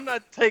 I'm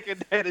not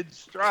taking that in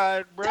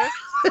stride, bro.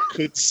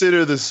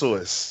 Consider the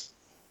source.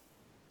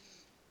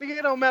 Nigga,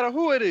 it don't matter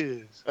who it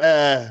is. Ah,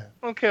 I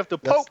don't care if the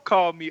Pope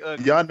called me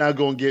ugly. y'all not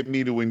gonna get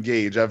me to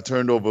engage. I've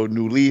turned over a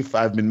new leaf.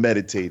 I've been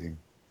meditating.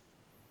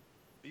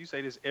 You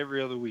say this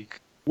every other week.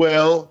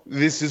 Well,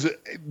 this is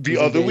the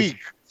other engaged.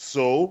 week,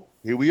 so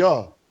here we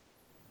are.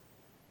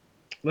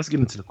 Let's get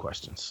into the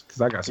questions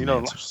because I got some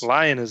answers.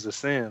 Lying is a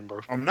sin, bro.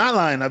 I'm not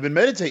lying. I've been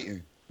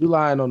meditating. You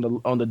lying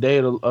on the day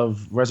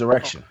of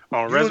resurrection.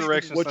 On You don't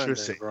Resurrection know what Sunday, you're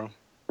saying. bro.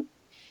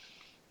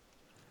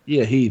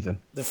 Yeah, heathen.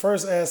 The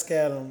first Ask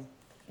Adam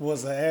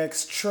was an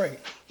Ask Trey.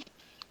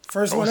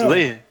 First I one was up.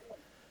 lit.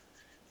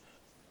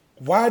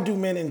 Why do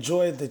men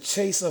enjoy the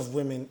chase of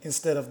women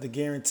instead of the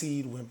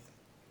guaranteed women?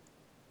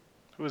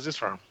 Who is this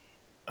from?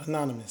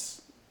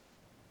 Anonymous.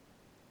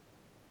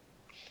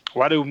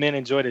 Why do men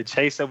enjoy the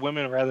chase of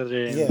women rather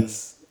than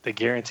Yes. the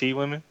guaranteed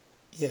women?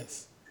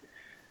 Yes.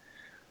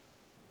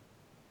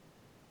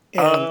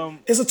 And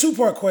it's a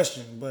 2-part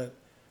question, but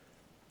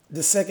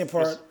the second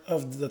part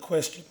of the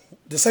question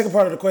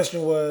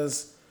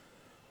was,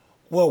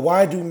 well,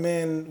 why do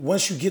men,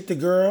 once you get the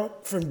girl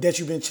that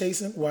you've been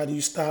chasing, why do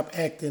you stop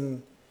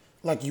acting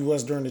like you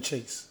was during the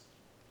chase?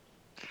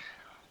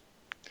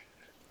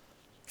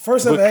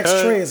 First of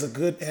Ask Trey is a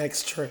good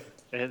Ask Trey.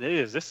 It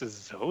is. This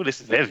is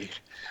heavy.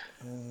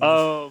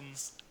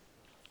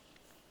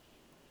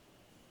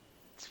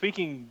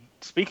 Speaking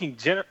speaking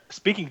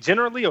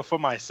generally or for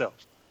myself?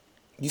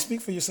 You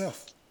speak for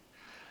yourself.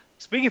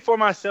 Speaking for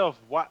myself,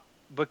 why?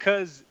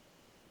 Because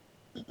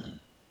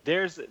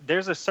there's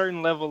a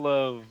certain level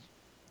of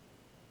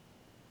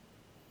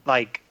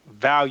like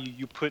value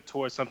you put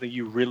towards something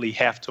you really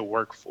have to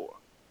work for.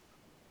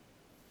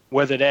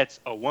 Whether that's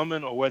a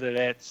woman or whether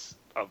that's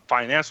a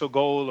financial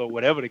goal or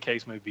whatever the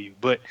case may be,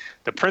 but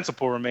the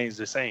principle remains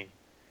the same.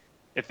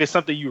 If it's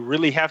something you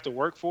really have to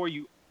work for,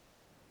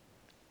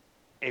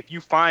 if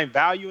you find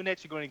value in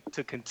that, you're going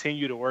to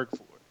continue to work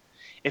for it.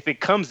 If it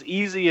comes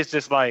easy, it's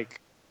just like,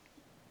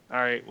 all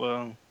right,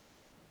 well,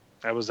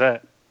 that was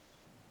that.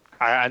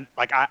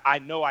 I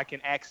know I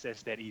can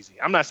access that easy.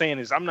 I'm not saying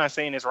it's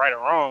right or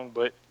wrong,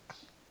 but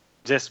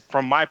just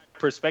from my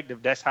perspective,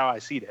 that's how I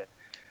see that.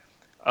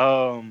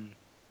 What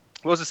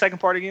was the second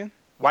part again?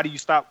 Why do you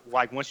stop?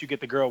 Like once you get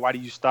the girl, why do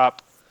you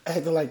stop?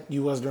 Acting like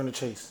you was during the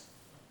chase.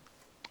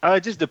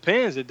 It just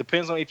depends. It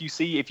depends on if you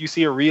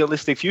see a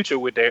realistic future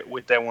with that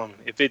woman.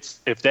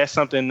 If that's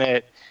something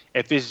that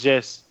if it's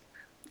just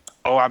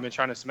I've been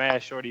trying to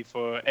smash shorty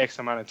for X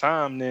amount of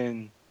time,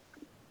 then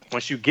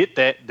once you get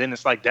that, then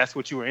it's like that's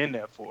what you were in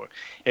there for.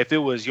 If it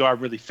was I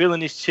really feeling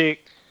this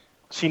chick,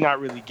 she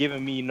not really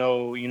giving me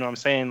no, you know what I'm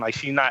saying? Like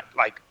she not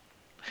like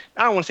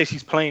I don't want to say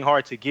she's playing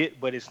hard to get,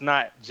 but it's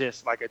not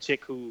just like a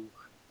chick who.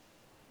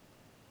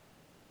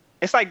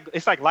 It's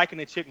like liking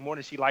a chick more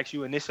than she likes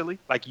you initially.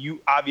 Like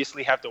you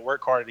obviously have to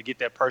work harder to get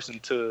that person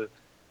to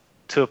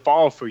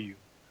fall for you.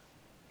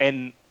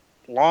 And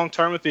long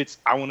term, if it's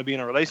I want to be in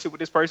a relationship with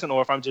this person,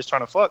 or if I'm just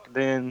trying to fuck,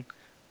 then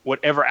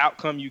whatever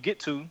outcome you get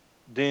to,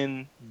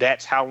 then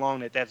that's how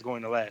long that's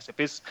going to last.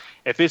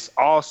 If it's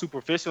all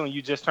superficial and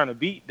you just trying to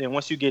beat, then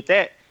once you get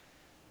that,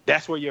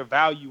 that's where your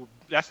value.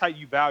 That's how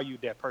you value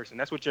that person.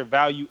 That's what your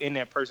value in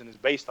that person is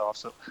based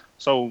off.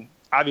 So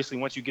obviously,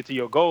 once you get to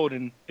your goal,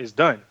 then it's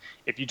done.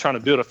 If you're trying to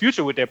build a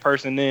future with that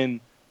person, then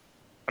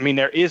I mean,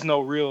 there is no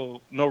real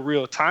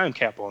time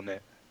cap on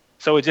that.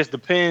 So it just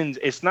depends.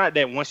 It's not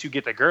that once you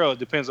get the girl, it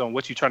depends on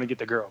what you're trying to get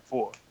the girl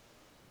for.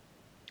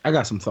 I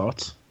got some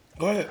thoughts.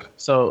 Go ahead.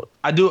 So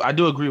I do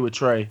agree with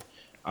Trey.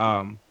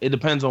 It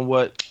depends on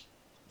what,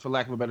 for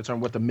lack of a better term,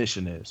 what the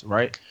mission is,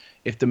 right?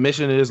 If the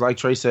mission is, like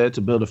Trey said,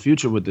 to build a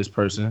future with this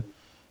person,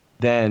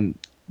 then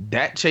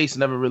that chase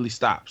never really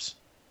stops.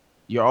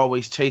 You're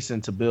always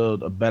chasing to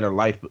build a better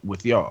life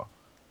with y'all.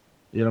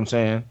 You know what I'm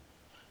saying?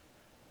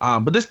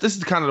 But this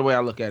is kind of the way I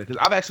look at it,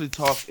 because I've actually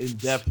talked in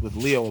depth with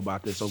Leo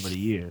about this over the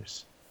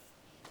years.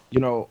 You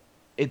know,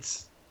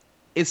 it's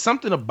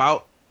something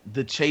about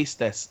the chase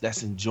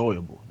that's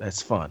enjoyable,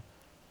 that's fun.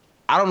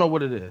 I don't know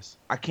what it is.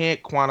 I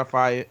can't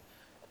quantify it.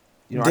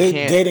 You know, I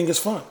can't. Dating is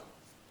fun.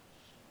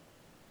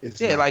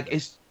 It's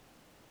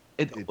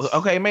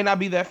okay. It may not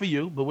be that for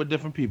you, but we're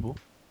different people.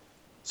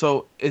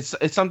 So it's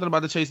something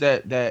about the chase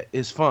that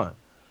is fun.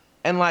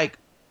 And like,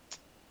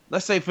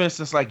 let's say for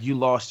instance, like you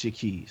lost your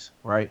keys,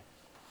 right?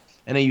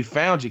 And then you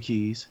found your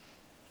keys.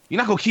 You're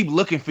not gonna keep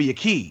looking for your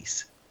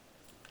keys.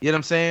 You know what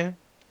I'm saying?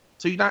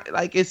 So you're not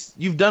like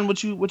you've done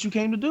what you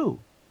came to do.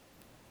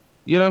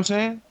 You know what I'm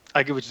saying?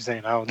 I get what you're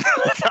saying. I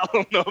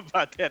don't know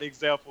about that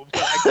example.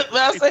 But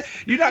I say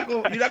you're not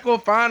gonna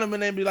find them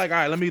and then be like, all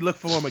right, let me look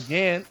for them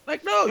again.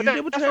 Like, no, you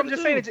did what you had to do. I'm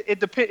just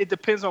saying. It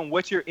depends on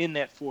what you're in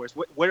that for.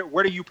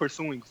 What are you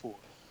pursuing for?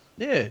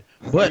 Yeah,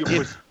 but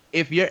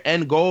if your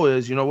end goal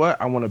is, you know what,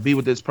 I want to be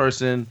with this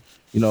person,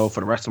 you know, for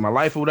the rest of my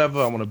life or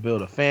whatever, I want to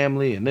build a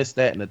family and this,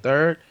 that, and the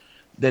third,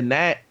 then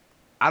that,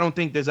 I don't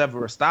think there's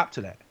ever a stop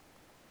to that.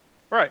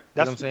 Right.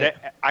 That's what I'm saying.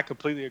 I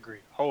completely agree.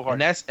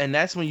 Wholeheartedly. And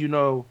that's when you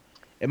know,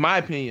 in my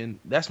opinion,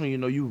 that's when you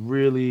know you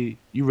really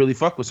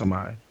fuck with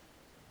somebody.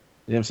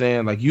 You know what I'm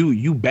saying? Like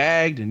you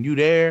bagged and you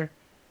there,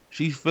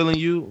 she's feeling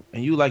you,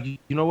 and you like, you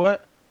know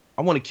what?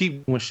 I want to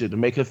keep doing shit to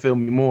make her feel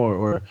me more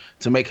or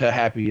to make her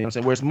happy. You know what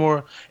I'm saying?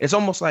 Where it's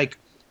almost like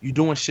you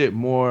doing shit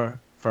more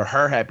for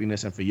her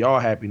happiness and for y'all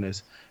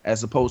happiness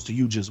as opposed to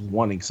you just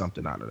wanting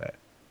something out of that.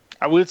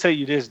 I will tell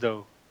you this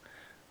though.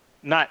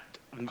 Not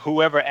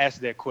whoever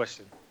asked that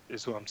question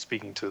is who I'm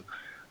speaking to.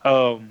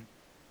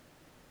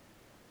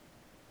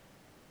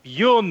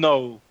 You'll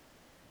know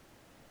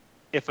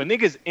if a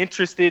nigga's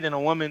interested in a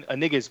woman, a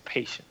nigga is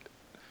patient.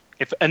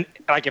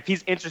 If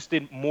he's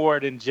interested more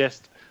than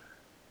just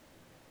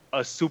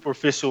a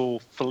superficial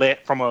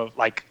flat from a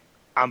like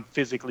I'm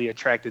physically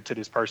attracted to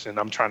this person,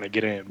 I'm trying to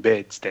get in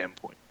bed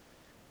standpoint.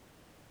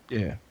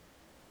 Yeah.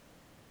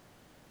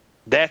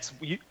 That's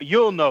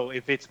you'll know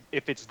if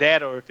it's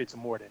that or if it's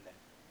more than that.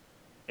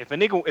 If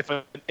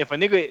a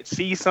nigga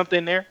sees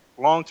something there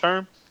long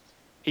term,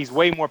 he's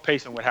way more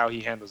patient with how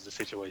he handles the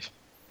situation.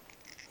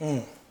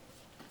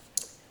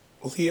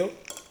 Leo?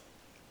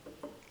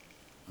 I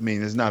mean,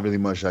 there's not really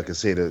much I could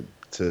say to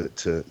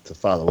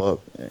follow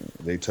up.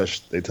 They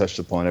touched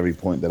upon every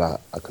point that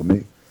I could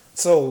make.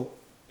 So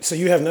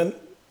you have none?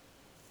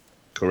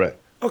 Correct.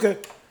 Okay.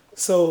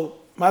 So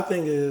my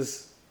thing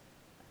is,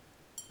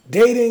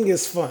 dating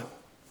is fun.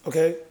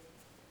 Okay.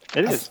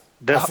 It is.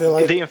 I feel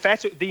like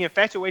the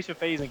infatuation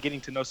phase and getting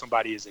to know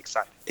somebody is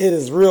exciting. it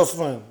is real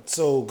fun.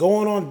 So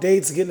going on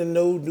dates, getting to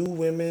know new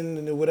women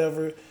and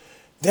whatever,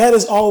 that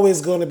is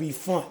always going to be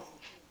fun.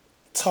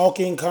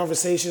 Talking,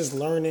 conversations,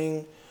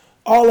 learning,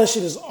 all that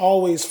shit is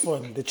always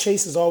fun. The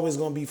chase is always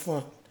going to be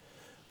fun.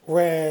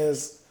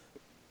 Whereas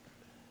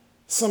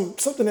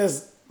something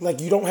that's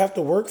like you don't have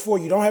to work for,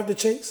 you don't have to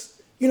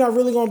chase, you're not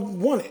really going to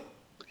want it,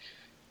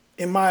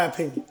 in my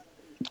opinion.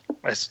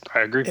 I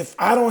agree. If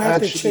I don't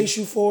have to chase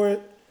you for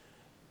it,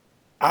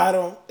 I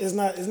don't. It's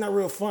not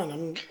real fun. I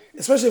mean,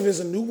 especially if it's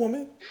a new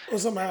woman or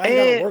something. I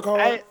gotta work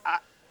hard.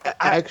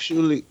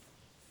 Actually,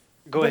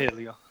 Go ahead,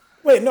 Leo.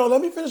 Wait, no.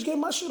 Let me finish getting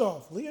my shit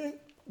off. Leo,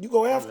 you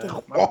go after.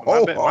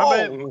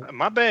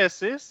 My bad,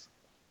 sis.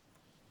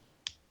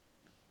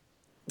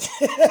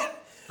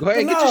 Go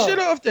ahead, get your shit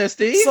off there,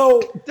 Steve.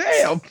 So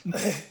damn.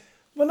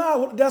 But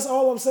no, that's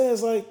all I'm saying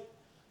is like,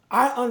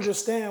 I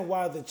understand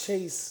why the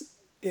chase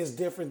is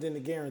different than the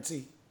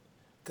guarantee,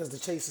 because the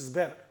chase is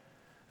better.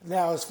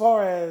 Now, as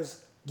far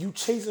as you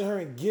chasing her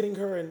and getting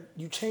her and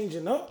you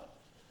changing up,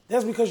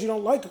 that's because you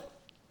don't like her.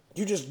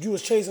 You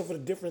was chasing for the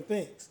different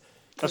things.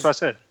 That's what I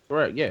said.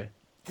 Right, yeah.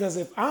 Because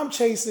if I'm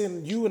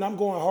chasing you and I'm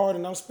going hard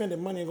and I'm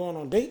spending money and going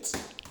on dates,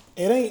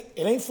 it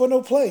ain't for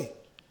no play.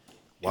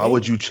 Why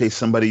would you chase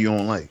somebody you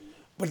don't like?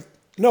 But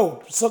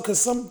no, so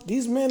because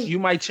these men, You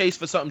might chase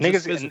for something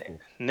just physical.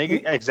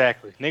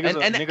 Exactly.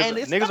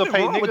 Niggas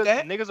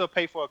will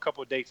pay for a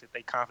couple of dates if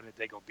they confident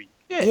they gonna beat.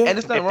 Yeah, and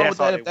it's nothing wrong with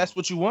that if that's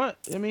what you want.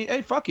 I mean,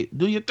 hey, fuck it,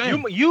 do your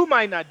thing. You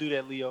might not do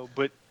that, Leo,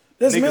 but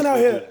there's men out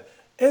here.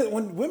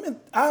 When women,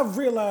 I've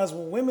realized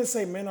when women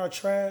say men are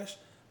trash,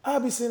 I'll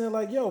be sitting there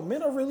like, yo,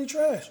 men are really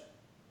trash.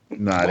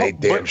 Nah, they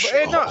damn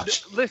sure. No,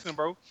 listen,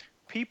 bro.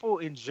 People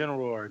in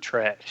general are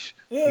trash.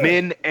 Yeah.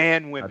 Men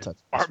and women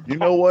are. You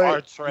know what?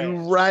 Are trash.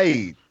 You're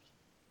right.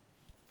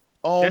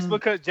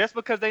 Just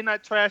because they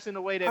not trash in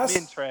the way that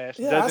men trash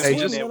doesn't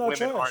mean that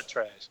women aren't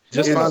trash.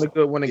 Just find a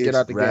good one and get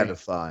out the game.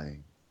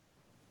 Gratifying.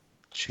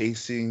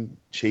 Chasing.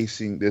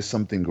 There's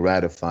something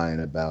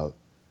gratifying about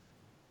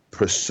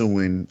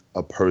pursuing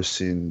a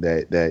person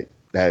that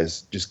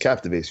has just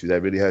captivates you,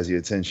 that really has your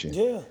attention.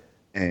 Yeah.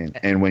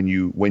 And when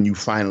you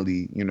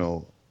finally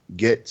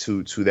get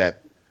to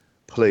that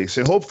place,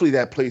 and hopefully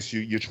that place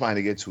you're trying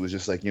to get to is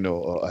just like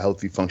a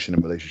healthy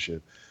functioning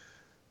relationship.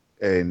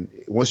 And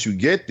once you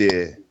get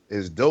there,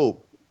 it's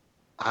dope.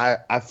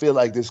 I feel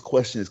like this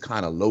question is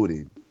kind of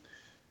loaded,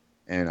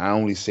 and I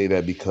only say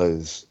that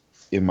because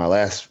in my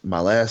last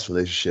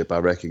relationship, I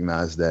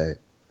recognized that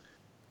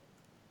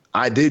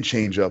I did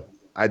change up,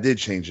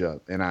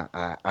 and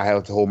I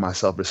have to hold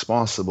myself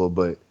responsible.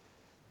 But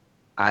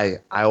I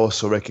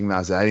also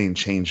recognize that I didn't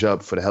change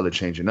up for the hell of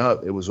changing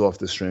up. It was off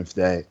the strength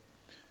that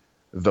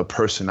the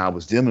person I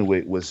was dealing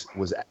with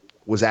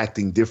was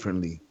acting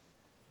differently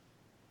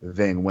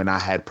than when I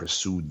had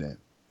pursued them.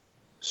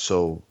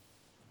 So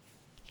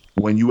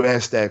when you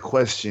ask that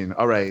question,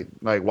 all right,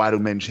 like why do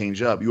men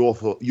change up? You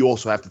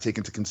also have to take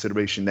into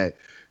consideration that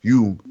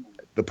you,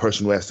 the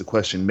person who asked the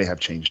question, may have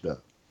changed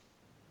up.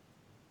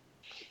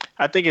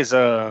 I think it's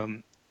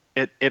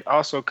it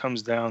also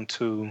comes down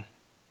to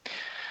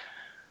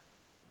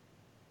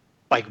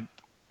like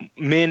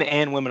men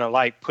and women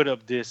alike put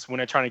up this when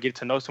they're trying to get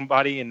to know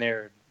somebody and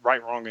they're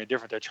right, wrong, and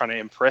different. They're trying to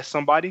impress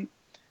somebody.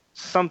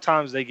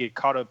 Sometimes they get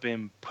caught up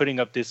in putting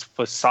up this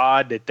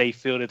facade that they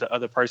feel that the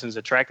other person's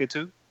attracted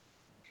to.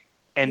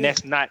 And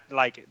that's not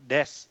like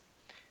that's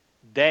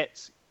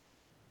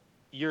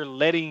you're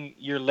letting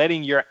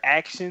your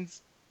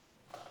actions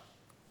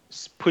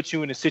put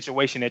you in a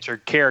situation that your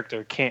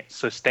character can't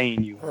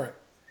sustain you. Right.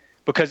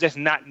 Because that's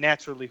not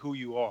naturally who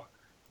you are.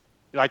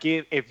 Like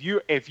if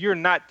you're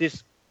not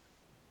this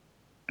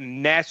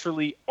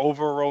naturally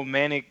over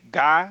romantic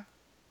guy,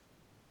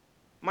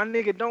 my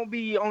nigga, don't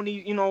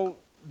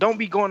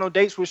be going on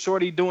dates with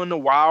shorty doing the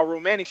wild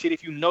romantic shit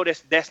if you know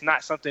that's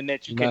not something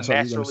that you can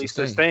naturally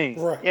sustain.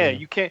 Right. Yeah,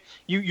 you can't.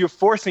 You're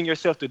forcing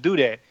yourself to do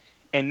that.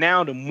 And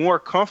now the more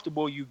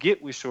comfortable you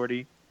get with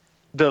shorty,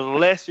 the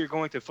less you're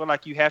going to feel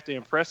like you have to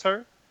impress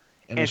her.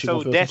 And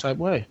so that's type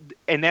way.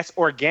 And that's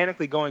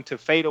organically going to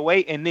fade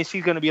away. And then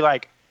she's going to be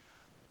like,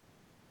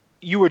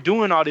 you were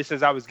doing all this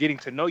as I was getting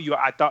to know you.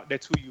 I thought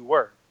that's who you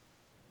were.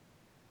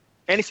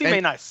 And she may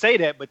not say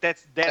that, but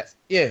that's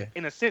yeah.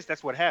 In a sense,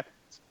 that's what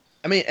happens.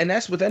 I mean, and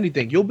that's with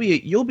anything. You'll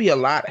be a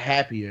lot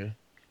happier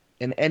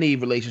in any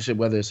relationship,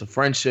 whether it's a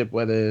friendship,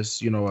 whether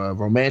it's a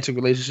romantic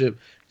relationship,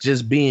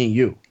 just being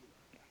you.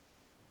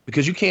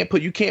 Because you can't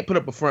put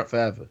up a front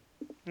forever.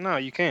 No,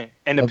 you can't.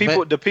 And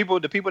the people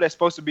that's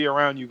supposed to be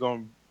around you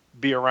gonna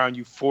be around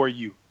you for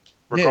you,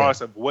 regardless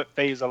of what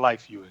phase of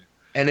life you in.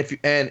 And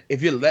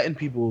if you're letting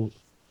people,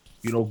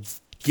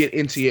 get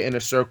into your inner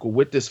circle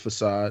with this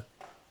facade,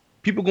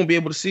 people gonna be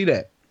able to see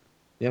that.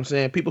 You know what I'm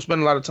saying? People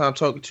spend a lot of time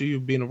talking to you,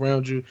 being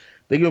around you.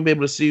 They're going to be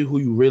able to see who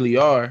you really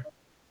are.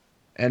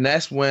 And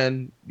that's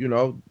when,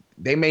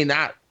 they may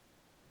not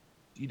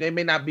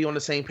be on the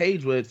same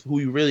page with who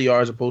you really are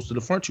as opposed to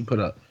the front you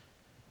put up.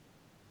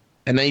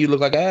 And then you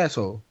look like an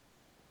asshole.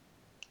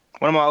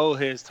 One of my old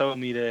heads told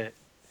me that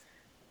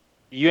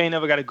You ain't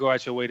never got to go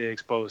out your way to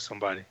expose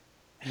somebody.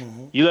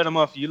 Mm-hmm. You let a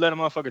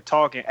motherfucker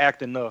talk and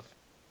act enough,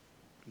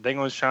 they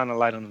gonna shine a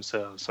light on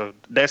themselves. So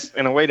that's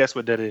in a way that's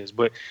what that is.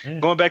 But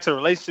going back to the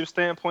relationship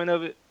standpoint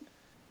of it,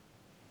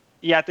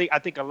 yeah, I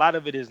think a lot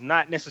of it is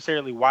not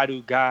necessarily why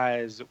do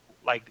guys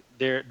like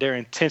they're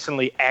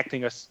intentionally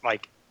acting us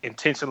like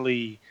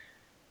intentionally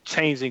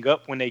changing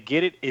up when they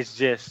get it. It's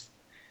just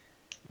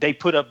they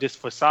put up this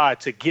facade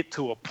to get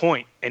to a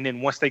point, and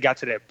then once they got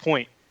to that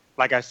point,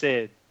 like I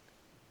said,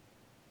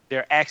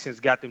 their actions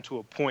got them to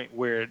a point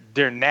where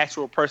their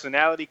natural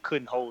personality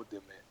couldn't hold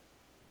them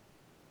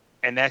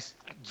in, and that's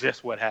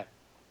just what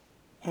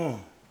happened.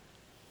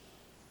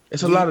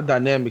 It's a lot of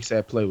dynamics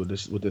at play with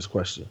this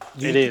question.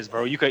 It is,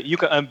 bro. You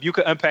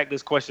could unpack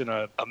this question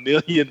a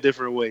million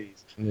different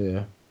ways.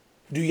 Yeah.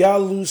 Do y'all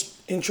lose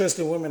interest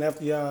in women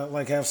after y'all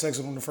like have sex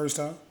with them the first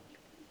time?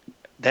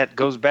 That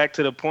goes back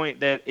to the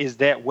point that is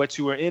that what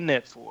you were in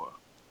that for?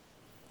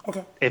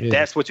 Okay. If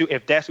that's what you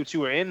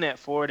were in that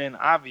for, then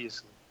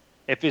obviously.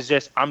 If it's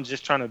just I'm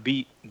just trying to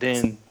beat,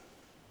 then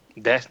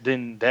that's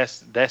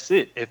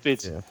it. If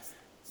it's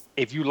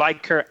if you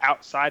like her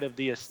outside of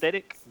the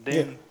aesthetic,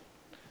 then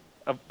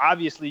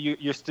obviously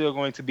you're still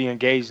going to be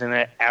engaged in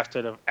that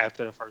after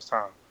the first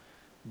time.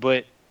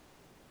 But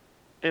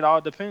it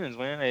all depends,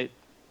 man.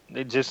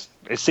 It's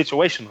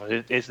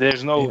situational.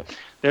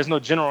 There's no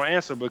general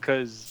answer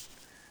because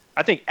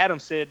I think Adam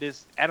said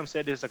this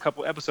a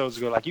couple episodes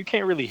ago. Like you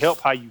can't really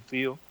help how you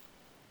feel.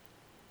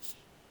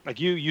 Like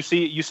you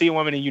see a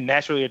woman and you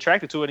naturally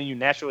attracted to it and you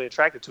naturally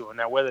attracted to her.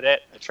 Now whether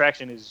that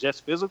attraction is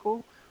just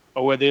physical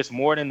or whether it's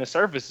more than the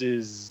surface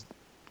is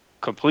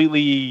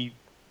completely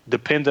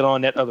dependent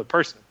on that other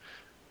person.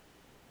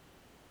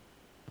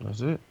 That's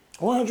it.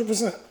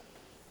 100%.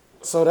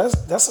 So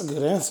that's a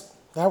good answer.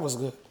 That was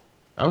good.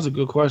 That was a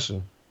good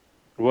question.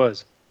 It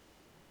was.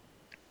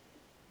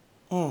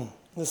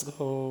 Let's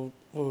go.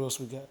 What else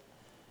we got?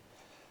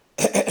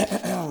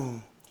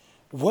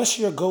 What's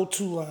your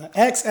go-to line?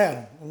 Ask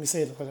Adam. Let me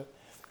say it like that.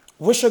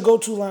 What's your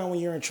go-to line when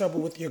you're in trouble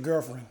with your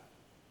girlfriend?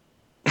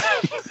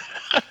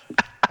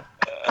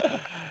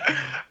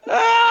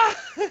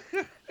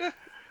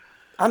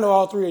 I know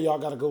all three of y'all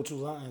got a go-to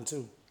line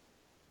too.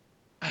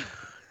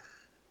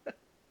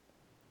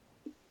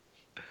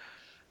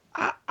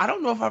 I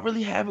don't know if I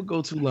really have a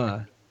go-to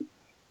line.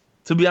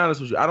 To be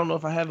honest with you, I don't know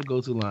if I have a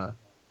go-to line.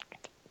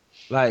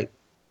 Like,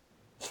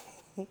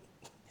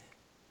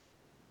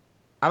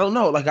 I don't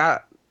know. Like,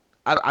 I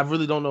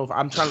really don't know if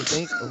I'm trying to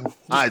think.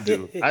 I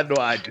do. I know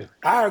I do.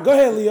 All right, go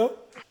ahead, Leo.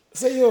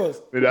 Say yours.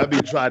 Man, I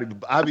be trying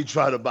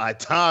to buy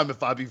time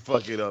if I be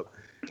fucking up.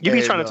 You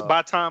be trying to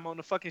buy time on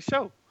the fucking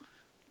show.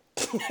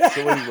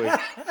 So anyway,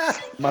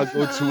 my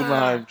go-to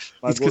line.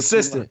 He's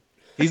consistent.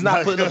 He's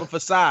not putting up a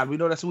facade. We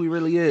know that's who he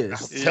really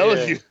is. I'm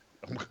telling you,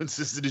 I'm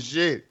consistent as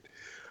shit.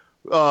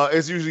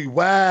 It's usually,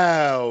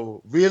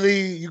 wow,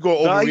 really? You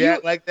gonna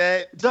overreact like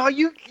that? Dog,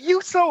 you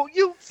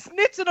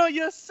snitching on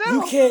yourself.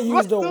 You can't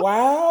use the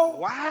wow.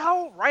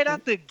 Wow, right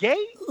out the gate.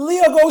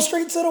 Leo goes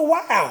straight to the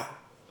wow.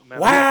 Man,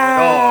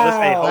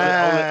 Wow.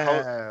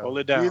 Let's hold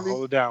it down. Really?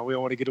 Hold it down. We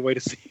don't want to give away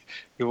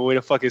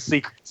the fucking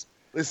secrets.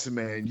 Listen,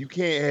 man, you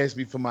can't ask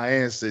me for my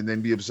answer and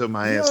then be upset with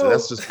my answer.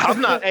 That's just.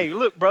 I'm not. Hey,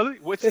 look, brother.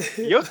 What you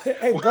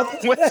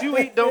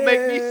eat don't make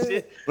me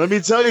shit. Let me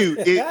tell you,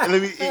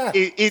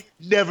 it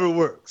never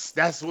works.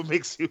 That's what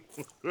makes you.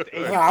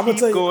 I'm gonna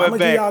tell you. I'm gonna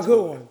give y'all a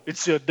good one.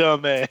 It's your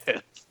dumb ass.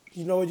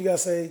 You know what you gotta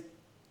say?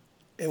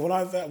 And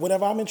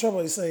whenever I'm in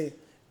trouble, you say,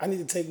 I need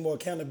to take more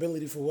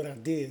accountability for what I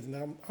did.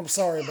 And I'm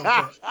sorry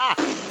about that.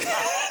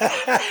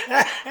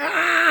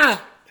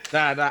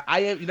 Nah,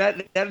 I am. Now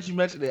that you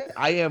mentioned it,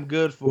 I am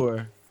good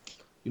for.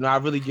 I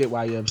really get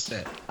why you're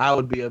upset. I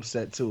would be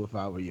upset too if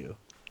I were you.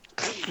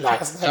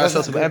 That's show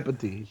some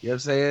empathy. You know what I'm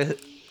saying?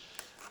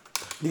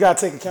 You gotta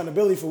take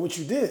accountability for what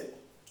you did.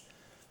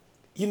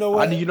 You know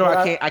what?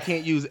 I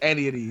can't use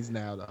any of these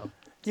now though.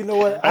 You know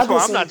what? That's why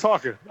I'm not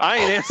talking. I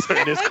ain't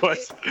answering this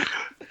question.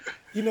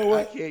 You know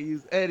what? I can't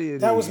use any of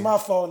these. That was my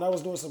fault, and I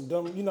was doing some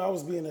dumb. I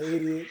was being an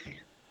idiot,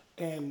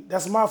 and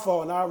that's my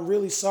fault, and I'm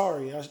really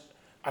sorry.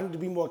 I need to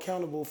be more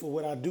accountable for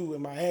what I do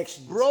and my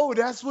actions. Bro,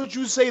 that's what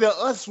you say to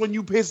us when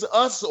you piss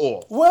us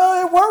off.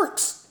 Well, it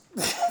works.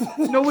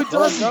 No, it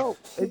doesn't. No,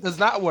 it does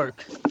not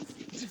work.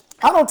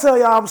 I don't tell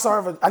y'all I'm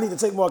sorry, but I need to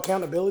take more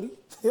accountability.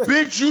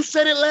 Bitch, you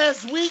said it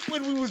last week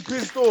when we was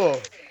pissed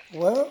off.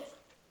 Well,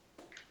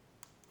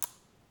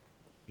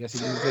 guess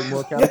you need to take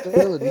more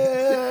accountability.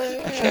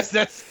 I guess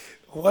that's.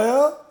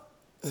 Well,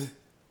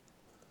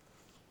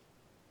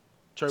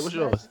 Trey, what's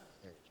yours?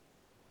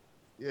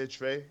 Yeah,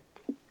 Trey.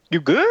 You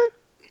good?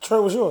 Trey,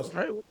 what's yours?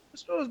 Trey,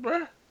 what's yours,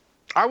 bro?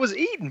 I was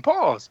eating.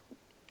 Pause.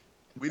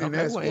 We didn't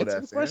ask for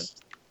that, fam. Is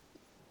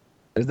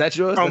that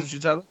yours? That's what you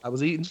tell him? I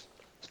was eating.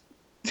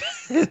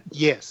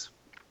 Yes.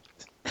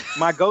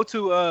 My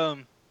go-to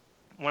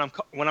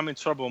when I'm in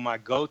trouble, my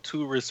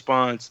go-to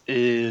response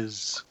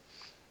is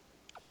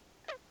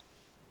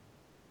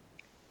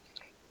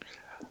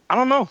I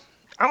don't know.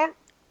 I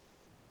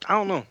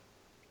don't know.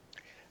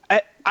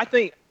 I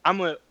think I'm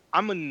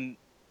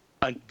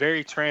a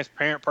very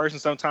transparent person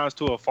sometimes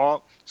to a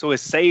fault. So it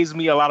saves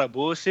me a lot of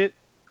bullshit.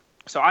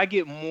 So I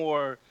get in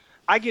more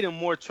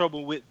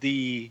trouble with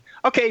the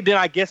okay. Then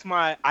I guess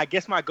my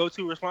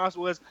go-to response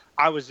was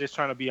I was just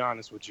trying to be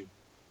honest with you,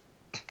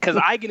 because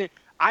I get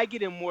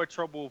in more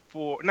trouble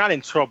for not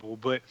in trouble,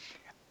 but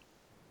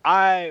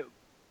I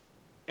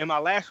in my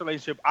last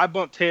relationship I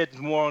bumped heads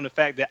more on the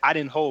fact that I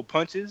didn't hold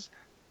punches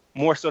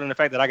more so than the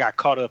fact that I got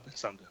caught up in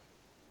something.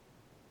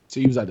 So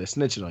you was out there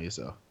snitching on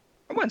yourself.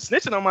 I wasn't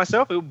snitching on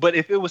myself, but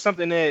if it was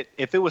something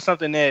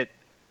that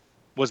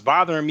was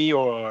bothering me,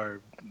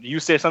 or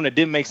you said something that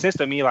didn't make sense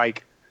to me,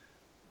 like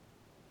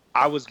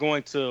I was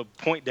going to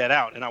point that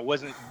out, and I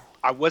wasn't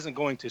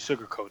going to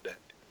sugarcoat that,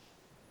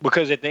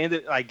 because at the end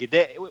of I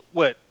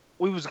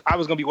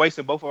was gonna be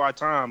wasting both of our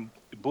time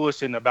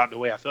bullshitting about the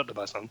way I felt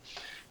about something.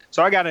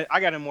 So I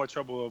got in more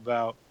trouble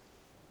about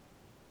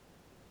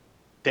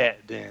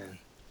that than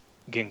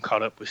getting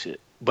caught up with shit.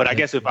 But I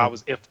guess if I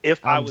was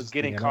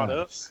getting caught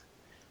up,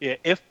 yeah,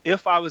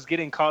 if I was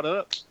getting caught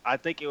up, I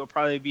think it would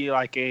probably be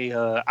like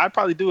I'd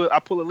probably do it. I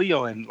pull a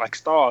Leo and like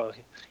stall,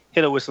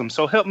 hit her with some.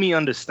 So help me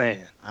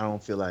understand. I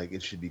don't feel like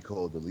it should be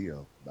called the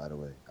Leo. By the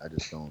way, I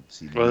just don't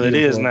see. Well, it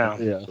is now.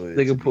 Yeah,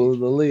 they can pull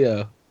the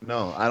Leo.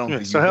 No, I don't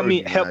think. So help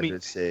me. I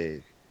just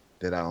said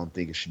that I don't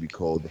think it should be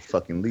called the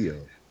fucking Leo.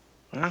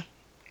 Huh?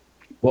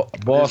 Well,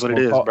 boss, what it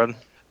is, brother.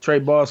 Trey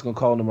Boss gonna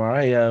call him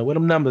tomorrow. Hey, where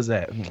them numbers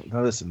at?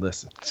 Now listen.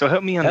 So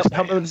help me understand.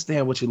 Help me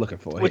understand what you're looking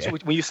for.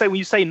 When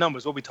you say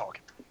numbers, what we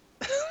talking?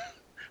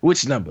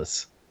 Which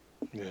numbers?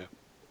 Yeah.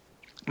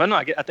 But no,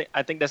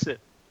 I think that's it.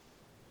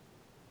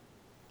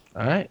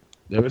 All right,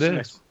 there it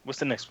is. What's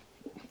the next one?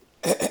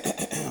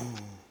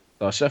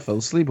 Oh, Chef fell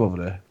asleep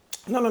over there.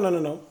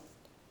 No.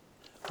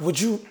 Would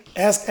you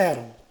ask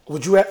Adam?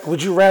 Would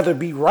you rather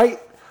be right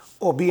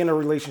or be in a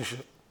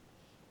relationship?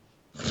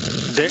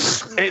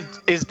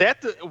 Is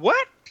that the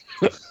what?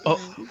 Oh,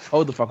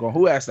 hold the fuck on.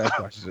 Who asked that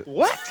question?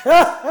 What?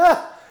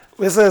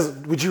 It says,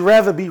 would you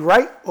rather be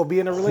right or be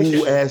in a relationship?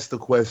 Who asked the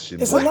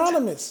question? It's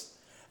anonymous.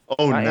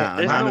 Oh, nah.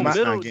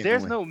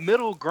 There's no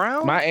middle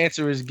ground. My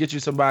answer is get you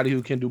somebody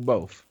who can do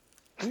both.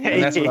 Hey,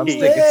 And that's what I'm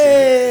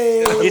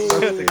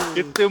sticking to.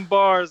 Get them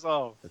bars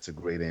off. That's a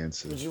great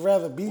answer. Would you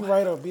rather be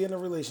right or be in a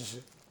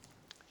relationship?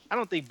 I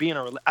don't think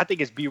I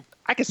think it's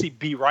I can see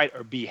be right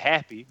or be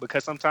happy,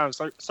 because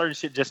sometimes certain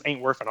shit just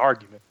ain't worth an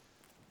argument.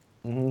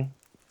 Mm-hmm.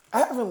 I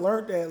haven't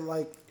learned that,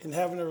 like, in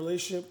having a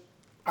relationship.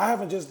 I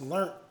haven't just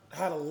learned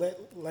how to let,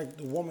 like,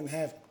 the woman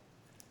have it.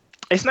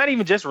 It's not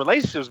even just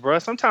relationships, bro.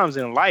 Sometimes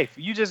in life,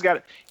 you just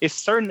got it's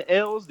certain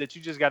L's that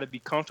you just got to be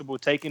comfortable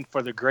taking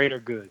for the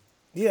greater good.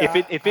 Yeah.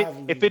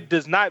 If it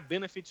does not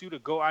benefit you to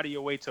go out of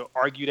your way to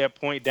argue that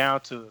point down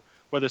to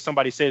whether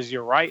somebody says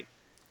you're right,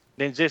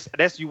 then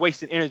that's you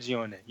wasting energy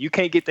on that. You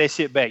can't get that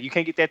shit back. You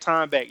can't get that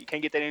time back. You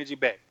can't get that energy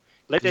back.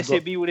 Let that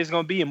shit be what it's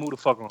gonna be and move the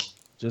fuck on.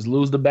 Just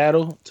lose the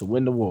battle to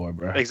win the war,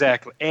 bro.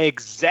 Exactly.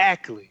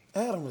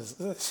 Adam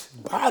is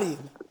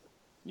bodying.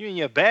 You in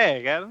your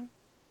bag, Adam.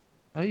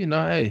 Oh, hey,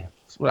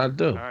 that's what I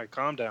do. All right,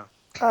 calm down.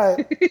 All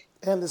right.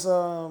 And does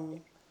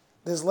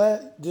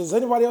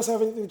anybody else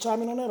have anything to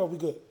chime in on that, or we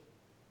good?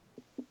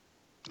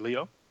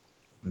 Leo?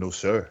 No,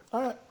 sir.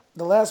 All right.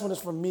 The last one is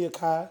from Mia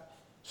Kai.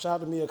 Shout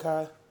out to Mia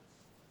Kai.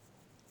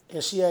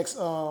 And she asks,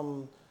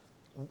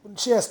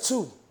 she has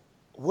two.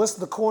 What's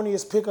the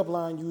corniest pickup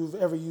line you've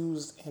ever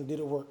used, and did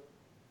it work?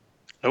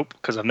 Nope,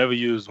 because I've never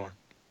used one.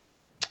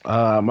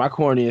 My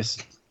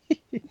corniest.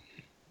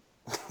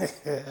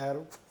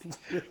 Adam.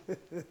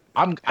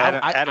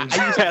 Adam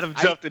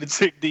jumped in the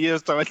chick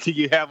DMs until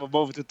you have a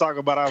moment to talk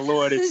about our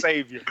Lord and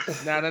Savior.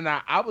 Nah.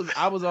 I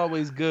was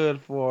always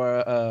good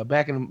for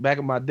back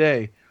in my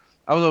day.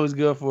 I was always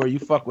good for you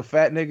fuck with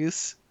fat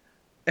niggas,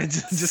 and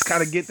just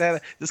kind of get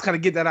that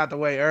out the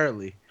way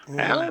early.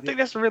 I don't think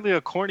that's really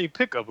a corny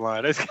pickup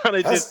line. That's kind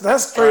of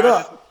that's straight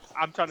up.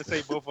 I'm trying to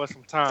save both of us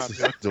some time.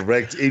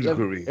 Direct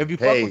inquiry. If you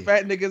fuck with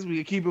fat niggas, we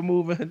can keep it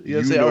moving.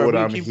 You know what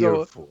I'm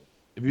here for.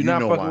 If you're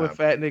not fucking with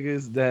fat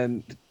niggas,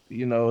 then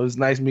it's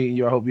nice meeting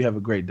you. I hope you have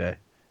a great day.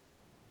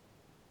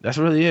 That's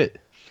really it.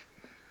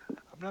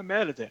 I'm not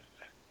mad at that.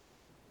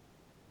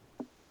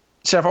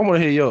 Chef, I want to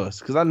hear yours,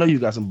 because I know you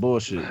got some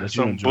bullshit.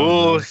 Some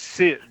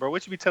bullshit, bro.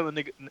 What you be telling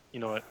nigga? You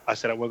know what? I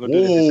said I wasn't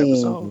gonna do that this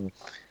episode.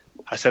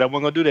 I said I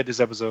wasn't gonna do that this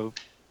episode.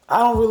 I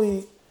don't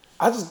really.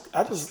 I just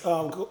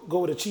go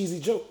with a cheesy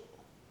joke.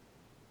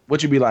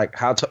 What you be like?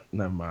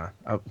 Never mind.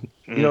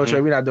 You know what, Trey?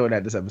 We're not doing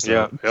that this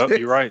episode. Yeah, yep,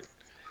 you're right.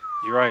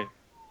 You're right.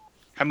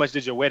 How much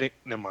did your wedding?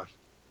 Never mind.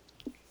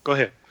 Go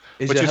ahead.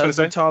 Is what your you finna say?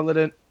 husband taller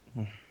than?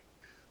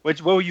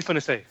 What were you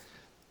finna say?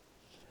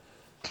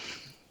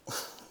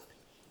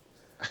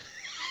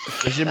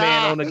 Is your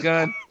man on the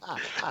gun?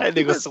 That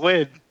nigga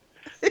sweating.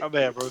 My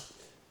bad, bro.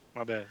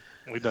 My bad.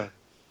 We done.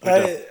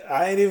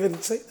 I ain't even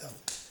say nothing.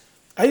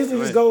 I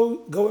usually just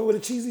go in with a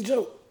cheesy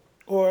joke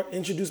or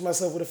introduce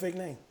myself with a fake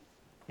name.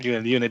 You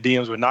in the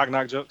DMs with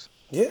knock jokes?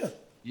 Yeah.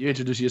 You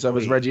introduce yourself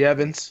as Reggie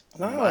Evans?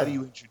 No. Why do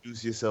you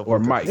introduce yourself? Or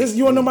Mike?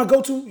 You want to know my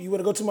go-to? You want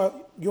to go to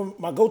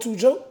my go-to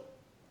joke?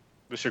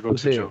 What's your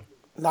go-to joke?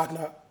 Knock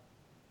knock.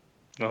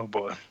 Oh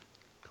boy.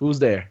 Who's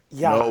there?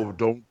 Yeah. No,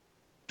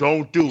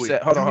 don't do You it.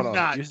 said, hold on, Do hold on.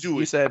 not You, do you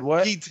it. said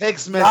what? He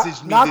text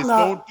messaged me Knock, this.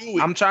 knock. Don't do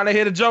it. I'm trying to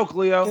hit a joke,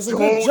 Leo. It's a Don't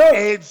good joke.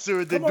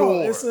 answer the Come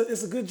door. on,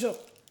 it's a good joke.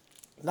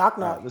 Knock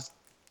All right, knock.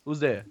 who's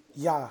there?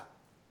 Yeah.com.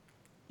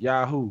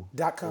 Yahoo.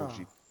 Oh,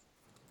 gee.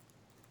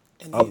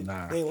 And Oh, they,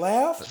 nah. they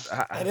laugh,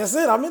 and that's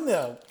it. I'm in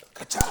there.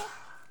 Ka-cha.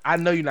 I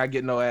know you're not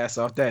getting no ass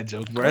off that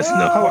joke, bro. That's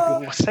Ah.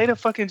 no. Say the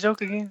fucking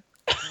joke again.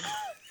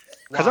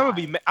 Because I'm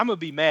gonna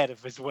be mad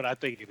if it's what I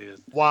think it is.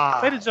 Why?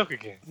 Say the joke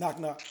again. Knock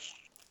knock.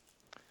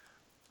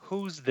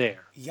 Who's there?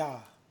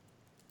 Yeah.com.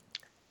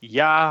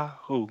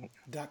 Yahoo.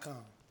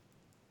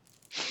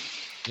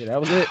 Yeah, that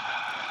was it.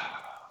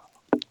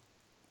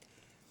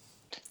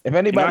 If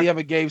anybody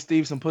ever gave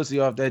Steve some pussy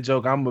off that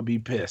joke, I'm gonna be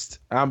pissed.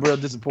 I'm real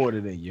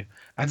disappointed in you.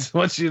 I just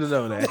want you to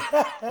know that.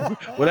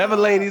 Whatever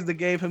ladies that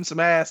gave him some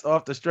ass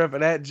off the strength of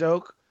that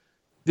joke,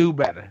 do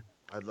better.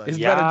 There's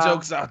better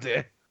jokes out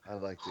there.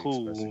 I'd like to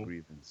express a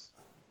grievance.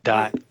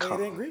 Hey, it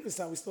ain't grievance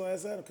time. We still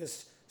ask Adam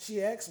because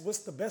she asked, "What's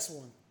the best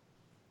one?"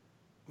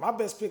 My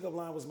best pickup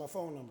line was my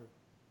phone number.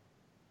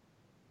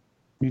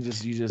 You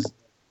just.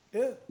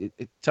 Yeah,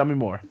 Tell me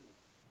more.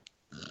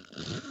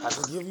 I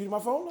just give you my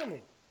phone number.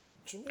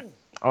 What you mean?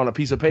 On a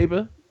piece of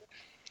paper?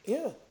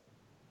 Yeah.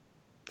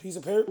 Piece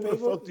of paper. Who the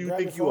fuck do you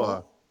think you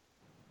are?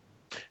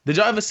 Did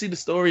y'all ever see the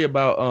story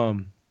about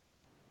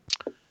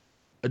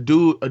a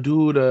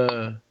dude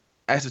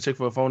asked a chick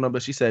for a phone number?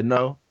 She said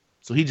no,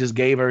 so he just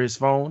gave her his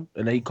phone,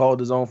 and then he called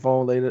his own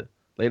phone later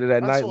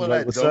that night. Saw Was that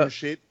like, "What's dumb up?"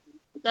 shit.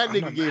 That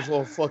nigga gave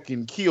her a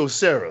fucking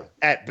Kyocera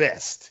at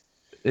best.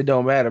 It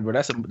don't matter, bro.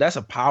 That's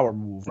a power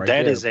move, right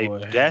That there. is boy.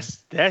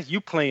 that's you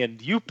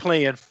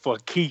playing for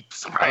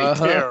keeps right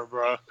there,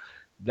 bro.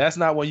 That's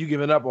not what you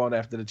giving up on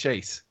after the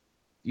chase.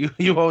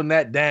 You holding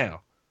that down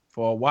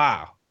for a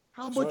while.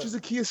 How much is a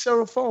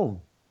Kyocera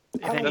phone?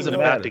 It ain't doesn't even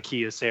matter. about the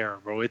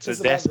Kyocera, bro. That's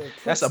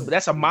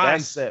a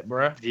mindset,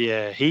 bro.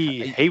 Yeah,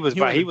 he was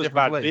You in a about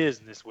different place.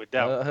 business with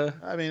that. One.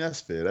 I mean,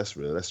 that's fair. That's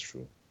real. That's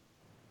true.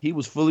 He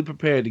was fully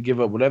prepared to give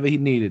up whatever he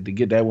needed to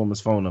get that woman's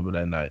phone number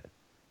that night.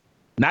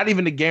 Not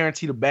even to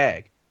guarantee the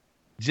bag,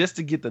 just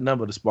to get the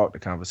number to spark the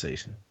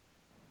conversation.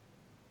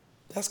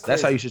 That's crazy.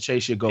 That's how you should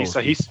chase your goals.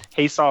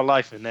 He saw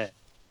life in that.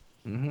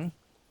 Mm-hmm.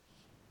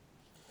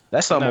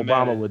 That's something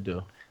Obama would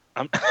do.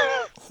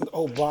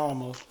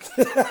 Obama.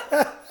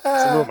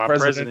 My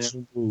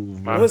president.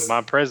 Move,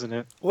 my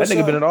president. That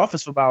nigga been in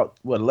office for about,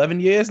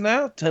 11 years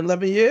now? 10,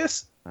 11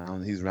 years?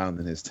 He's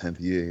rounding his 10th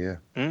year,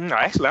 yeah.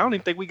 Actually, I don't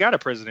even think we got a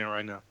president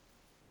right now.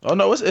 Oh,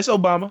 no, it's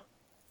Obama.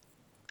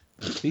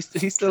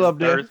 He's still up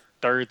there.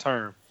 Third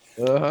term.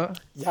 Uh-huh.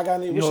 Y'all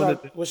got any?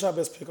 What's your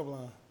best pickup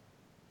line?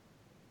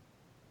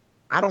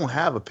 I don't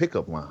have a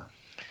pickup line.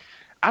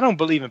 I don't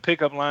believe in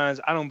pickup lines.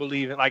 I don't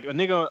believe in like a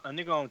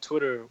nigga on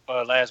Twitter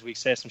last week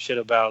said some shit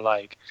about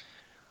like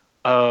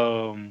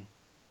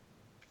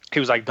he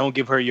was like don't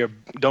get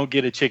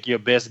a chick your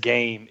best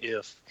game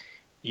if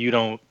you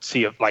don't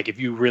see if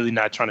you really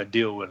not trying to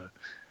deal with her.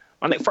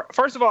 I think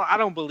first of all, I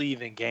don't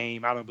believe in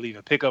game. I don't believe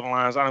in pickup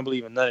lines. I don't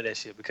believe in none of that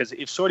shit because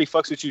if shorty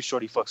fucks with you,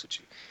 shorty fucks with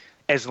you.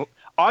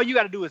 All you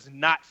got to do is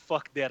not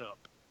fuck that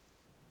up.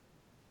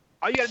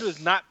 All you got to do is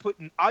not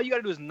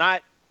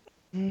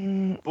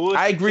bullshit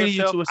I agree with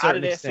you to a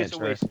certain extent.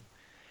 extent.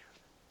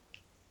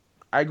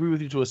 I agree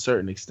with you to a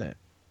certain extent.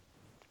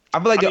 I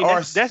feel like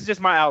that's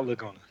just my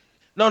outlook on it.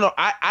 No,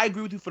 I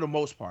agree with you for the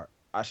most part,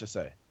 I should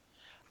say.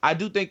 I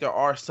do think there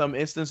are some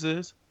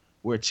instances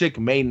where a chick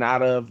may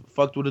not have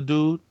fucked with a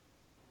dude,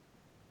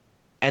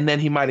 and then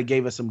he might have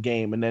gave her some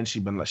game, and then she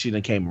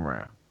done came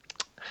around.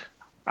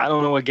 I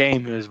don't know what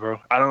game is, bro.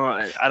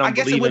 I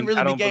guess it wouldn't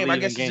really be game. I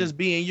guess it's just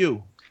being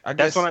you.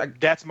 That's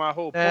my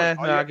whole point.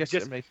 I guess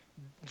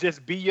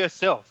just be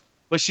yourself.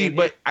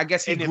 But I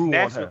guess he grew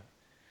on her.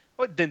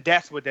 Well, then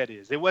that's what that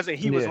is. It wasn't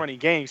he was running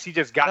games. He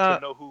just got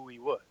to know who he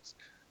was.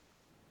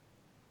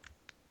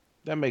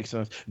 That makes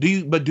sense. Do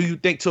you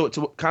think to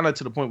kind of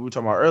to the point we were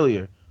talking about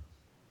earlier?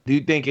 Do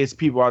you think it's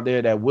people out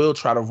there that will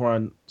try to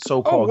run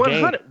so-called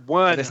game,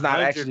 and it's not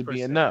actually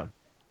being them?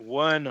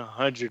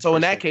 100%. So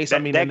in that case,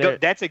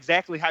 that's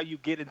exactly how you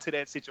get into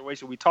that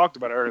situation we talked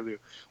about earlier,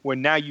 where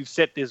now you've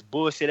set this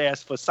bullshit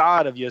ass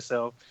facade of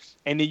yourself,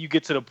 and then you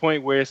get to the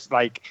point where it's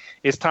like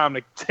it's time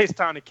to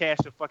cash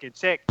the fucking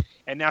check,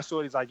 and now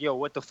shorty's like, yo,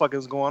 what the fuck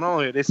is going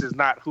on here? This is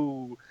not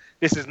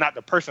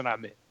the person I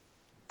met.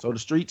 So the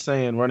street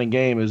saying running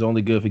game is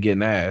only good for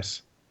getting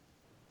ass,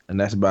 and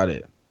that's about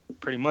it.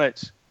 Pretty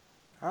much.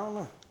 I don't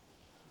know.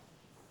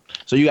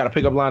 So you got a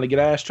pickup line to get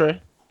ass,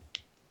 Trey?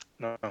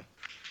 No,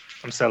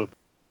 I'm celibate.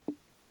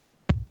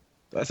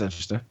 That's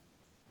interesting.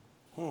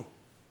 You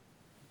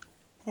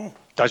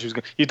thought you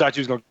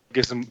was gonna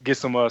get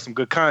some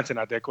good content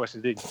out that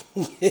question, didn't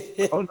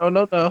you? Oh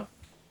no.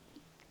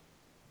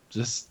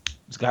 Just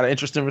got an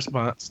interesting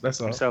response. That's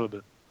all. I'm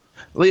celibate.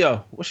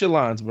 Leo, what's your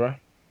lines, bro?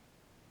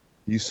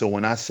 So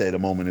when I said a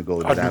moment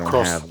ago that I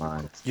don't have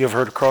lines, you ever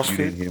heard of CrossFit? you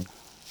didn't hear me.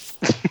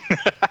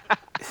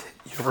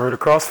 You ever heard of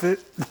CrossFit?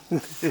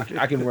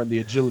 I can run the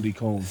agility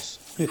cones.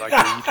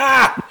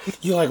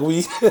 You like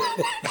weed?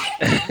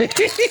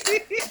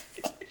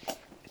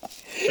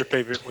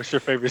 What's your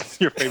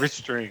favorite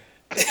string?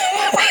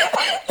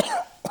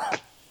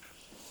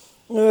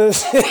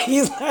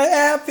 He's not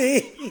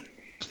happy.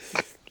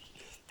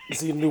 You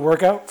see the new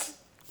workouts?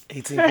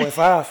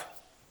 18.5.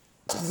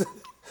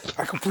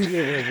 I completed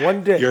it in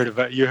one day.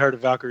 You heard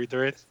of Valkyrie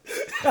Threads?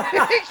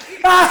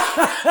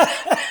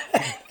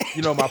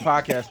 You know, my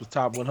podcast was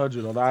top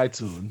 100 on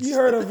iTunes. You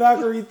heard of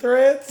Valkyrie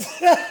Threads?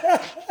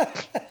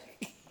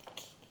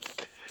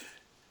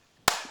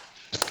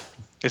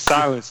 The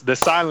silence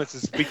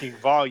is speaking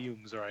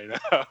volumes right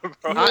now,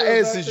 bro. I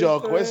answered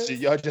y'all question.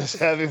 Y'all just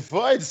having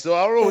fun, so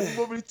I don't know what you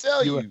want me to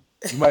tell you.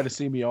 You might have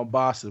seen me on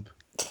Bossip.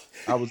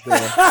 I was there.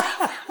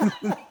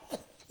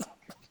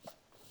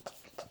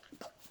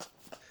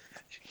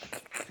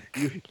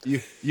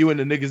 You and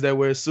the niggas that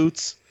wear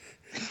suits.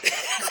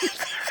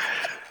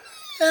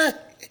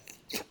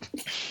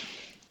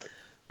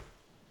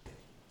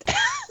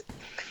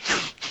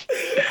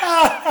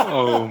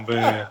 Oh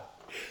man.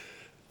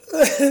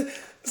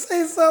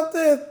 Say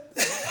something.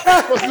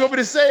 What you want me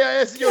to say?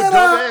 I answered your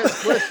dumb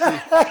ass question.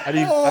 How do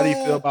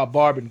you feel about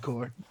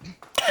Barbencourt?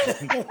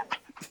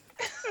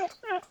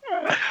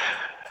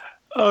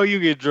 Oh, you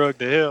get drugged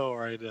to hell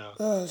right now.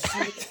 Oh,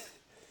 shit.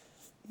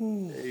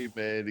 Hey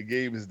man, the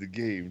game is the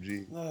game,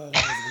 G. Oh,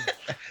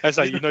 That's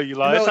how you know you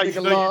lost. That's how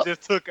you know you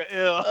just took a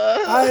L.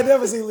 I had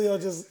never seen Leo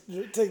just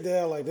take the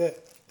L like that.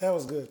 That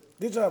was good.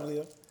 Good job,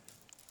 Leo.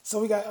 So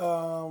we got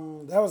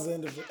that was the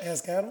end of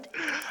Ask Adam.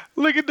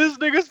 Look at this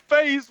nigga's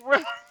face, bro.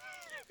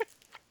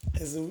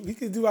 And so we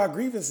can do our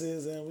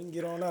grievances and we can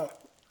get on out.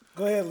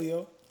 Go ahead,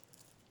 Leo.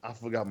 I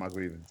forgot my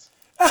grievance.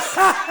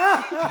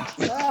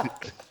 I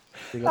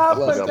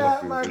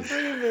forgot my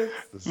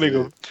grievance.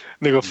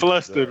 Nigga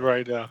flustered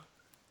right now.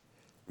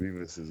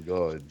 Grievance is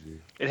gone, G.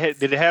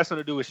 Did it have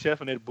something to do with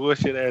Chef and that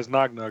bullshit ass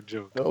knock knock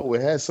joke? No,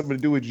 it has something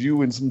to do with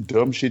you and some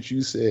dumb shit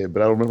you said,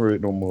 but I don't remember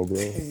it no more, bro.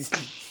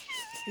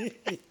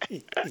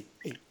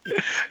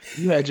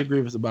 You had your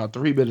grievance about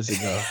 3 minutes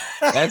ago.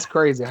 That's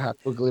crazy how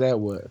quickly that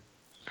was.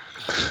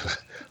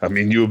 I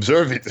mean, you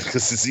observe it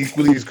because it's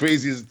equally as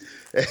crazy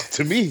as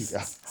to me.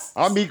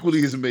 I'm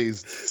equally as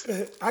amazed.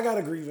 I got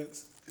a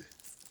grievance.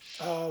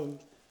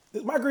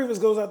 My grievance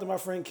goes out to my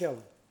friend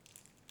Kellen.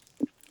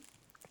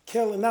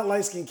 Kellen, not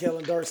light skinned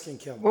Kellen, dark skinned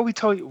Kellen. What we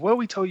told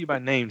you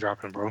about name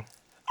dropping, bro?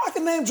 I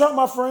can name drop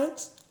my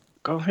friends.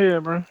 Go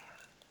ahead, bro.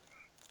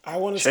 I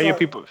want to share your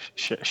people.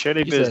 Share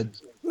their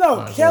business.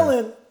 No,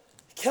 Kellen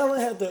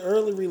had the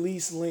early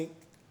release link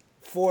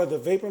for the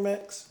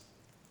VaporMax.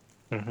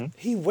 Mm-hmm.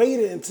 He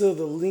waited until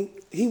the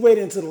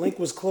link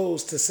was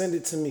closed to send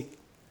it to me.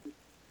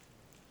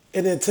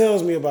 And then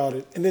tells me about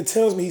it. And then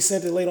tells me he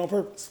sent it late on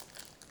purpose.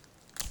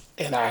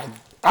 And I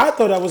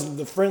thought that was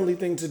the friendly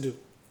thing to do.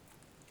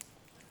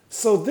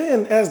 So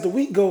then as the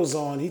week goes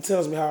on, he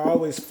tells me how I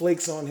always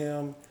flakes on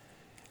him.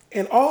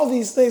 And all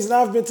these things. And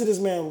I've been to this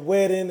man's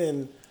wedding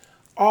and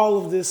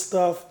all of this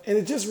stuff. And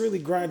it just really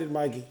grinded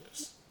my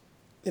gears.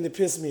 And it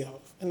pissed me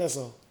off. And that's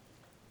all.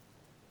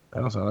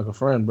 That don't sound like a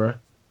friend, bro.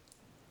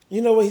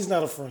 You know what? He's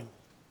not a friend.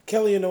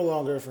 Kelly, you're no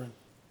longer a friend.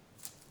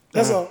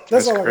 That's all.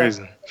 That's all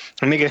crazy.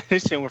 Nigga,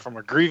 this shit went from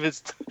a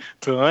grievance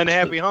to an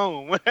unhappy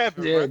home. What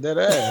happened? Yeah, bro? that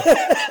ass.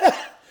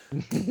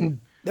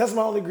 That's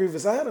my only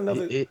grievance. I had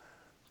another.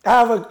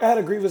 I had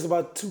a grievance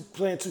about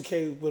playing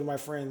 2K with my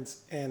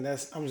friends, and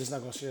I'm just not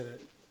gonna share that.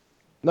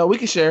 No, we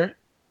can share it.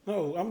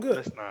 No, I'm good.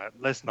 Let's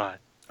not.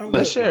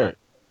 Let's share it.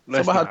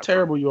 Talk about how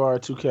terrible you are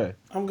at 2K.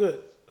 I'm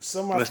good.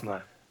 Let's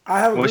not. I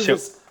have a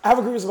grievance. I have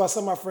a grievance about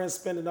some of my friends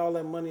spending all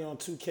that money on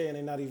 2K and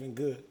they're not even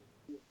good.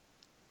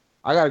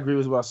 I got a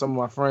grievance about some of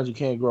my friends who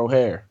can't grow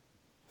hair.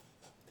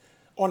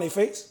 On their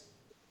face?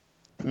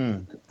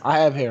 I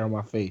have hair on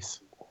my face.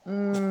 I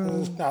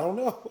don't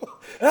know.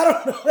 I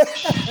don't know.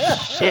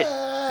 Shit.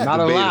 Not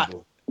a lot,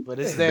 but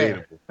it's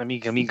there. Let me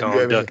go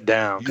and duck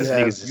down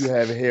because you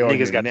have hair on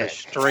your got neck. the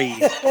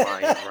strays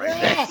flying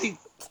right now.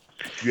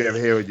 You have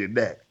hair on your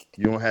neck.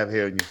 You don't have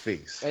hair on your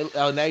face. Hey,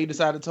 now you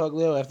decided to talk,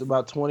 Leo, after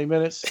about 20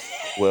 minutes?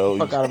 Well,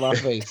 fuck out of my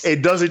face.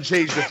 It doesn't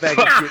change the fact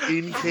that you're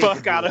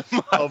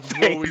incapable of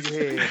growing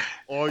face. hair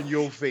on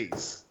your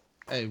face.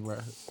 Hey, bro.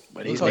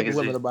 But Don't talk to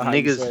women about how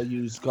you sell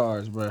used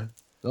cars, bro.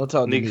 Don't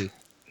talk to me.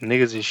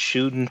 Niggas is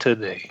shooting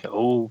today.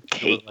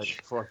 Okay. Like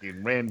a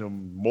fucking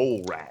random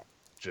mole rat.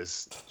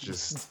 Just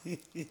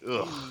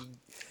ugh.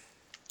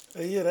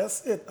 Yeah,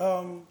 that's it.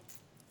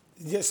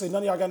 Yeah, so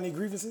none of y'all got any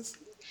grievances?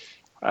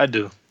 I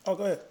do. Oh,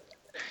 go ahead.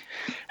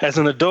 As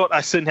an adult,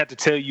 I shouldn't have to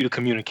tell you to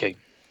communicate.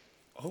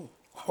 Oh,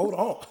 hold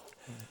on.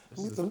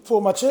 Let me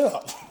pull my chair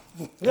up.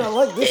 Yeah, I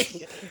like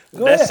this.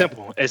 Go That's ahead.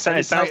 simple. It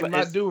sounds like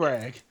my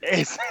do-rag.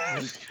 It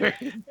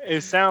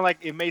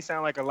may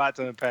sound like a lot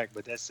to unpack,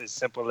 but that's as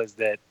simple as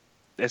that.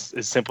 That's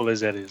as simple as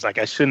that is. Like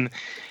I shouldn't.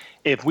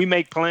 If we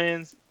make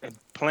plans and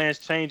plans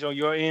change on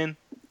your end,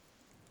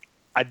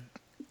 I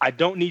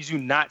don't need you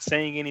not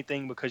saying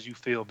anything because you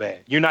feel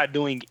bad. You're not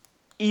doing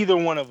either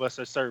one of us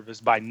a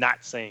service by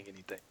not saying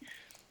anything.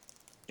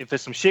 If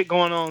there's some shit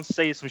going on,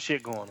 say some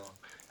shit going on.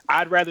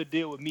 I'd rather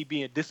deal with me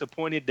being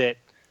disappointed that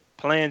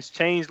plans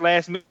changed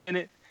last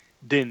minute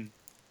than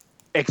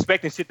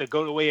expecting shit to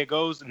go the way it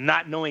goes,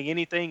 not knowing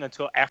anything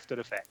until after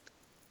the fact.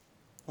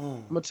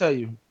 I'm gonna tell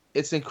you,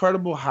 it's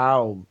incredible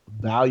how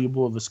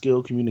valuable of a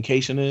skill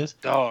communication is,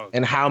 Dog.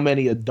 and how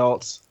many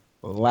adults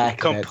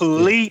lack that skill.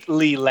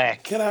 Completely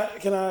lack. Can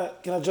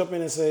I jump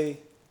in and say,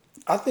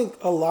 I think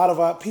a lot of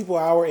our people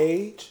our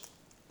age,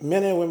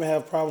 men and women,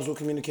 have problems with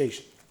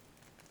communication.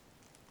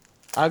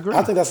 I agree.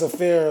 I think that's a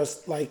fair,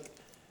 like,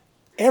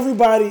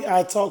 everybody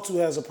I talk to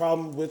has a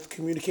problem with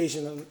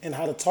communication and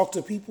how to talk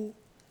to people.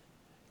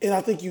 And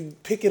I think you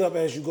pick it up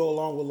as you go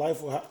along with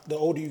life, or the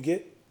older you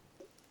get.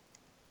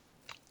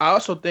 I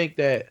also think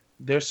that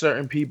there's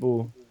certain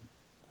people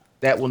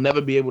that will never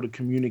be able to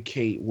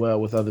communicate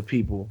well with other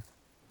people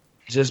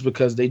just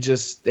because they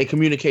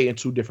communicate in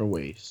two different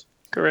ways.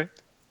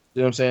 Correct.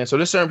 You know what I'm saying? So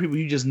there's certain people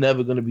you just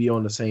never gonna be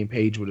on the same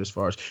page with, as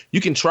far as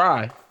you can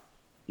try.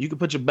 You can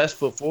put your best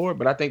foot forward,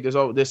 but I think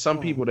there's some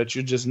people that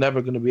you're just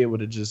never gonna be able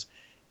to just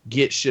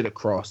get shit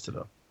across to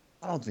them.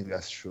 I don't think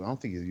that's true. I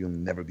don't think you'll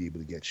never be able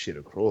to get shit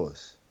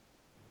across.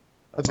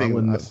 I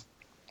wouldn't- think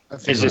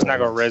It's just not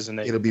gonna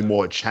resonate. It'll be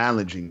more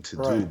challenging to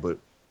do, Right. but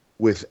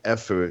with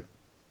effort,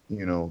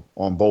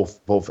 on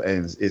both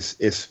ends,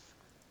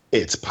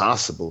 it's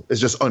possible.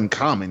 It's just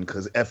uncommon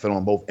because effort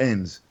on both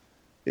ends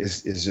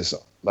is just,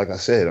 like I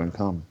said,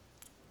 uncommon.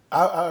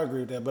 I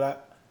agree with that,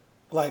 but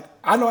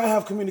I know I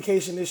have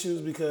communication issues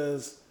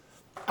because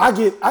I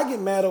get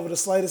mad over the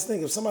slightest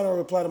thing. If somebody don't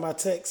reply to my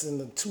text in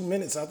the 2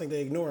 minutes, I think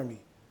they're ignoring me,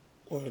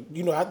 or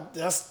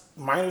that's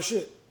minor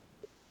shit.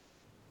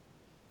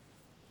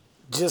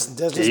 That's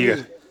just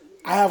me.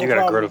 I have You a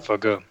gotta problem. grow the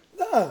fuck up.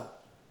 Nah,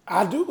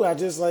 I do. I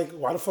just like,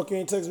 why the fuck you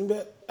ain't text me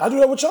back? I do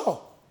that with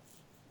y'all.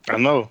 I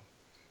know.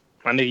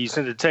 My nigga, you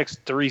sent a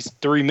text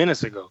 3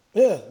 minutes ago.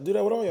 Yeah, do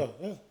that with all y'all.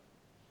 Yeah.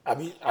 I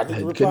need to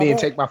reply Couldn't even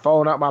back. take my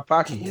phone out my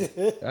pocket yet.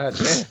 God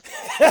damn.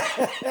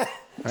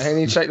 I ain't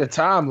even checked the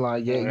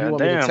timeline yet. You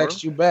want me to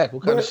text you back?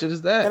 What kind of shit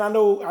is that? And I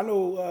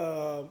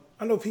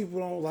know people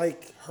don't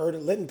like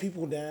letting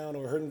people down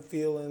or hurting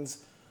feelings,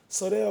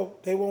 so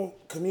they won't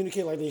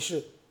communicate like they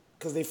should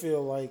because they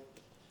feel like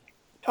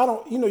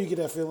you get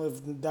that feeling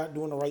of not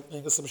doing the right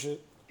thing or some shit.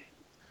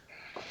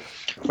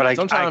 But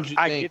Sometimes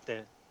I get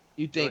that.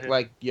 You think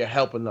like you're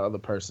helping the other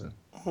person.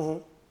 Mm-hmm.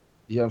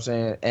 You know what I'm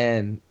saying?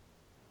 And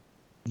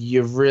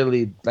you're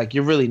really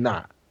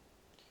not.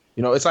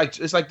 It's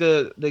like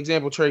the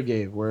example Trey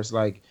gave, where it's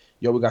like,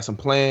 yo, we got some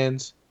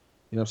plans.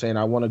 You know what I'm saying?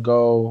 I want to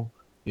go,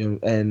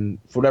 and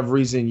for whatever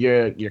reason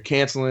you're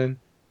canceling,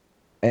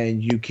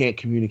 and you can't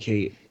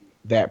communicate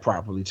that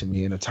properly to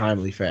me in a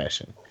timely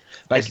fashion.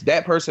 Like,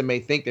 that person may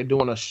think they're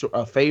doing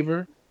a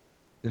favor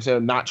instead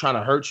of not trying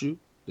to hurt you.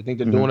 They think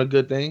they're doing a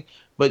good thing,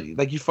 but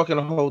like, you fucking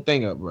the whole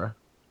thing up, bro.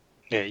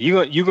 Yeah,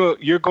 you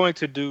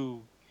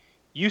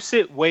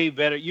sit way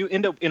better. You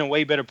end up in a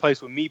way better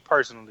place with me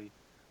personally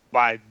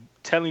by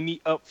telling me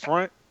up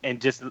front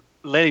and just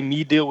letting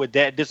me deal with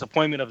that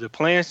disappointment of the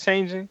plans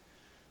changing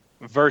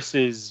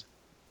versus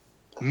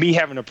me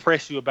having to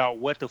press you about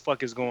what the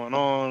fuck is going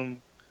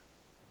on.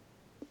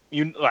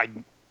 We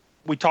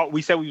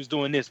said we was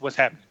doing this. What's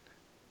happening?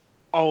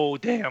 Oh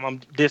damn! I'm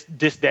this,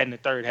 that, and the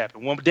third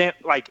happened. Well, damn,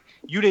 like,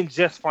 you didn't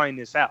just find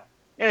this out.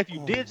 And if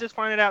you did just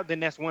find it out, then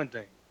that's one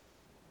thing.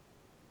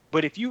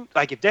 But if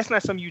that's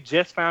not something you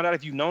just found out,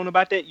 if you known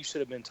about that, you should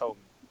have been told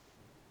me.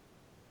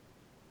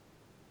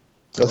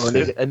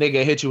 A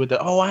nigga hit you with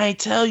the, I ain't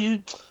tell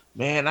you,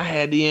 man. I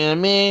had the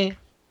man.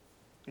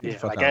 Yeah,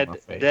 like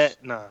that.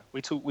 Nah,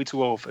 we too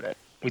old for that.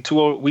 We too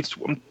old.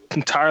 I'm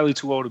entirely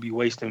too old to be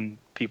wasting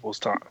people's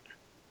time.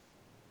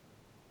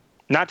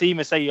 Not to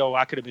even say,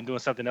 I could have been doing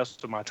something else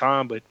with my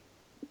time, but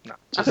no.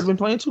 I could have been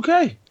playing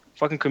 2K.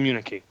 Fucking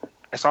communicate.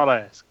 That's all I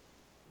ask.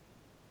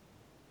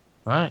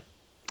 All right.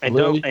 And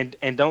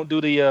don't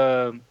do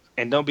the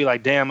and don't be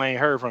like, damn, I ain't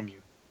heard from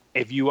you,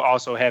 if you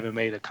also haven't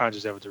made a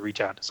conscious effort to reach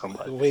out to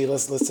somebody. Wait,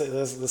 let's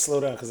slow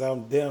down, because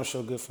I'm damn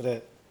sure good for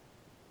that.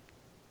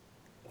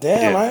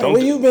 Damn,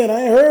 where you been?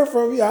 I ain't heard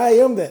from you. I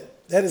am that.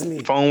 That is me.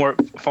 Phone work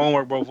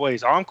both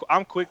ways. I'm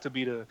quick to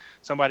be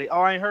somebody.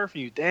 Oh, I ain't heard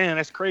from you. Damn,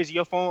 that's crazy.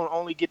 Your phone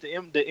only get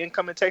the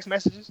incoming text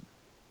messages.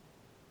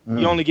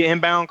 You only get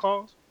inbound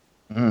calls.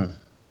 And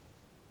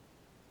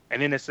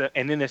then it's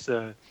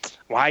a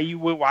why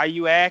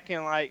you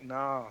acting like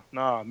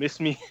nah miss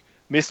me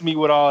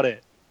with all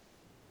that.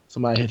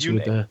 Somebody hit you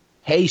with the,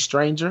 hey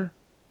stranger.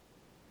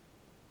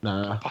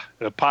 Nah,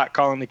 the pot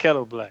calling the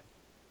kettle black.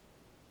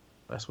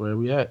 That's where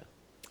we at.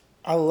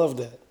 I love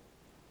that.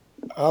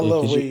 I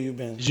love where you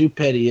been. You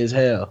petty as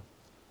hell.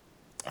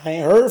 I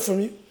ain't heard from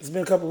you. It's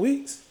been a couple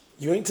weeks.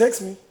 You ain't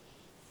text me.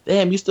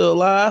 Damn, you still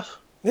alive?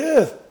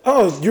 Yeah.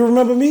 Oh, you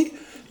remember me?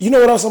 You know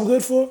what else I'm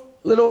good for?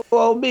 Little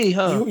old me,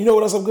 huh? You know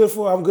what else I'm good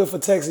for? I'm good for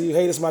texting you.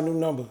 Hey, this is my new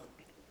number.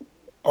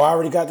 Oh, I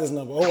already got this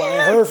number. Oh, I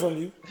ain't heard from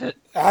you.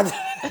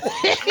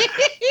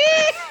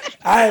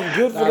 I am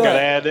good for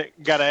that.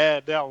 Gotta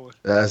add that one.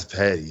 That's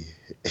petty.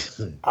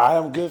 I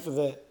am good for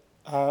that.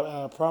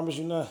 I promise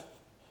you not.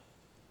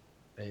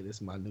 Hey, this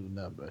is my new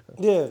number.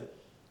 Yeah.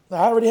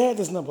 I already had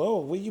this number.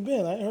 Oh, where you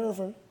been? I ain't heard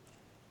from you.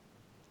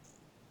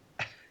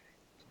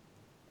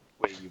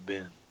 Where you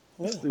been?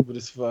 Stupid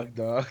as fuck,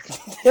 dog.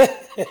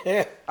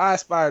 I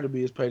aspire to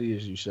be as petty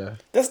as you, Chef.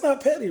 That's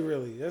not petty,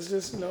 really. That's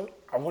just,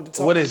 I want to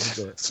talk. What is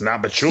it then? It's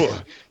not mature.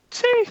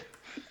 Gee.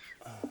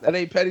 That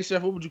ain't petty,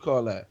 Chef. What would you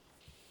call that?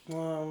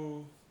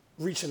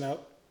 Reaching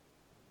out.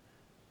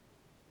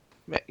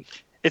 Man,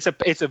 It's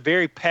a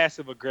very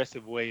passive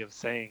aggressive way of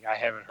saying I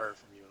haven't heard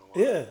from you in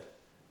a while. Yeah.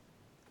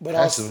 But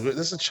Passive.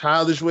 That's a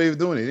childish way of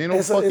doing it. Ain't no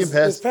it's fucking it's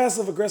passive.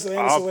 passive aggressive,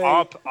 and it's a way,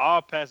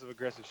 All passive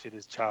aggressive shit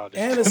is childish.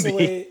 and to it's a me.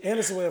 way, and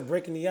it's a way of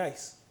breaking the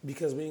ice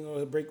because we ain't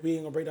gonna break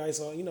the ice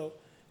on.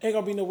 Ain't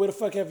gonna be no where the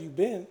fuck have you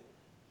been?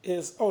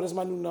 This is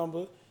my new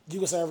number. You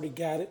gonna say I already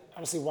got it. I'm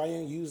gonna say why you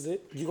ain't used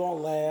it. You gonna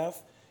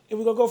laugh, and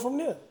we gonna go from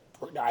there.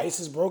 The ice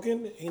is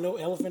broken. Ain't no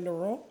elephant in the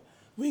room.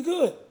 We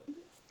good.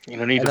 You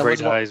don't need And to then break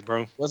the ice,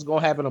 bro. what's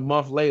gonna happen a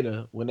month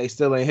later when they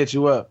still ain't hit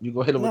you up? You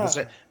gonna hit them with the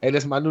same, hey,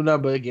 that's my new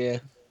number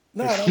again.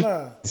 Nah.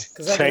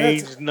 Because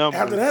Change numbers.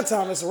 after that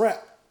time, it's a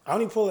wrap. I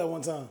only pull that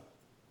one time.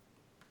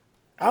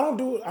 I don't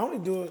do it. I only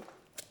do it.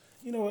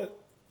 You know what?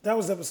 That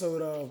was the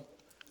episode of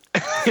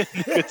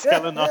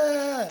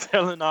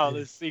telling all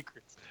his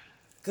secrets.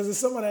 because it's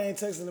somebody I ain't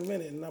texting in a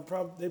minute, and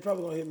they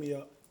probably gonna hit me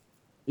up.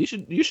 You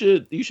should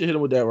hit him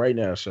with that right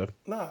now, Chef.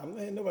 Nah,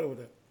 ain't nobody with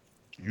that.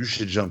 You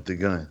should jump the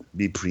gun.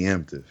 Be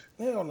preemptive.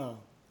 Hell no.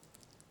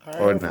 I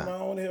Or don't not.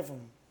 want to hear from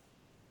him.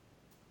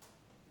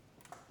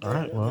 All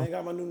right, They well, ain't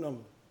got my new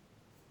number.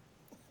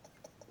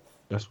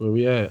 that's where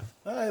we at.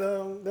 All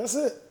right, that's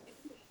it.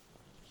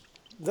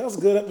 That was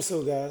a good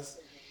episode, guys.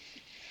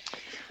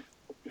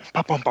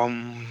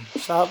 Bum.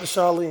 Shout out to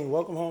Charlene.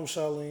 Welcome home,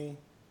 Charlene.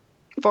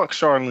 Fuck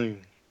Charlene.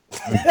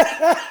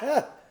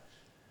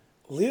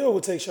 Leo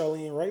would take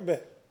Charlene right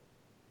back.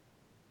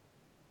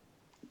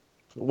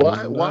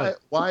 Why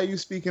are you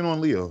speaking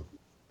on Leo?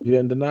 You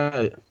didn't deny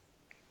it.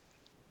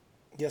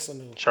 Yes or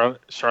no?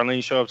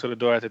 Charlene show up to the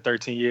door after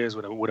 13 years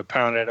with a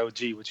pound of that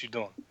OG. What you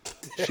doing?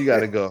 She got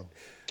to go.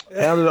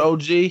 Pound of the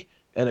OG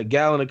and a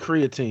gallon of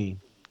creatine.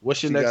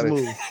 What's your She next gotta-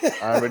 move?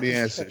 I already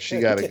answered. She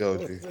got to go,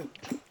 G.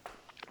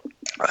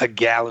 A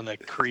gallon of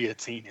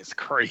creatine is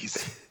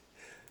crazy.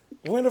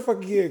 When the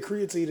fuck you get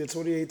creatine in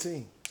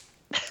 2018?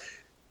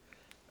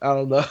 I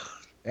don't know.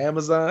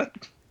 Amazon.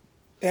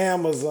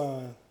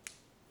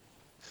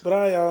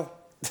 But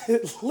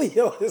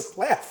Leo is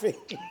laughing.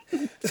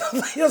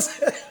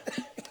 Leo's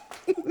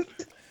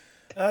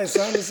all right,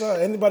 sign this out.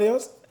 Anybody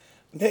else?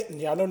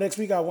 Y'all know next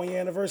week our 1 year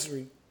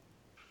anniversary.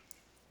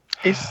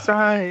 It's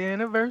our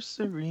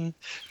anniversary.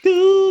 Do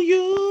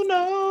you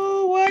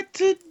know what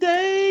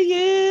today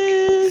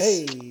is?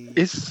 Hey,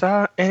 It's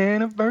our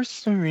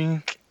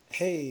anniversary.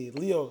 hey,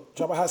 Leo,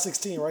 drop a hot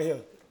 16 right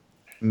here.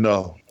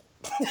 No.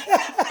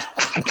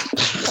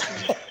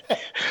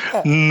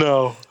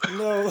 No.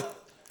 No.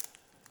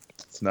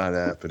 It's not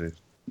happening.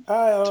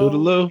 All right,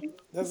 Toodaloo.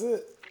 that's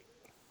it.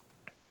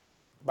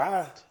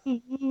 Bye.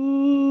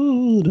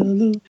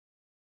 Toodaloo.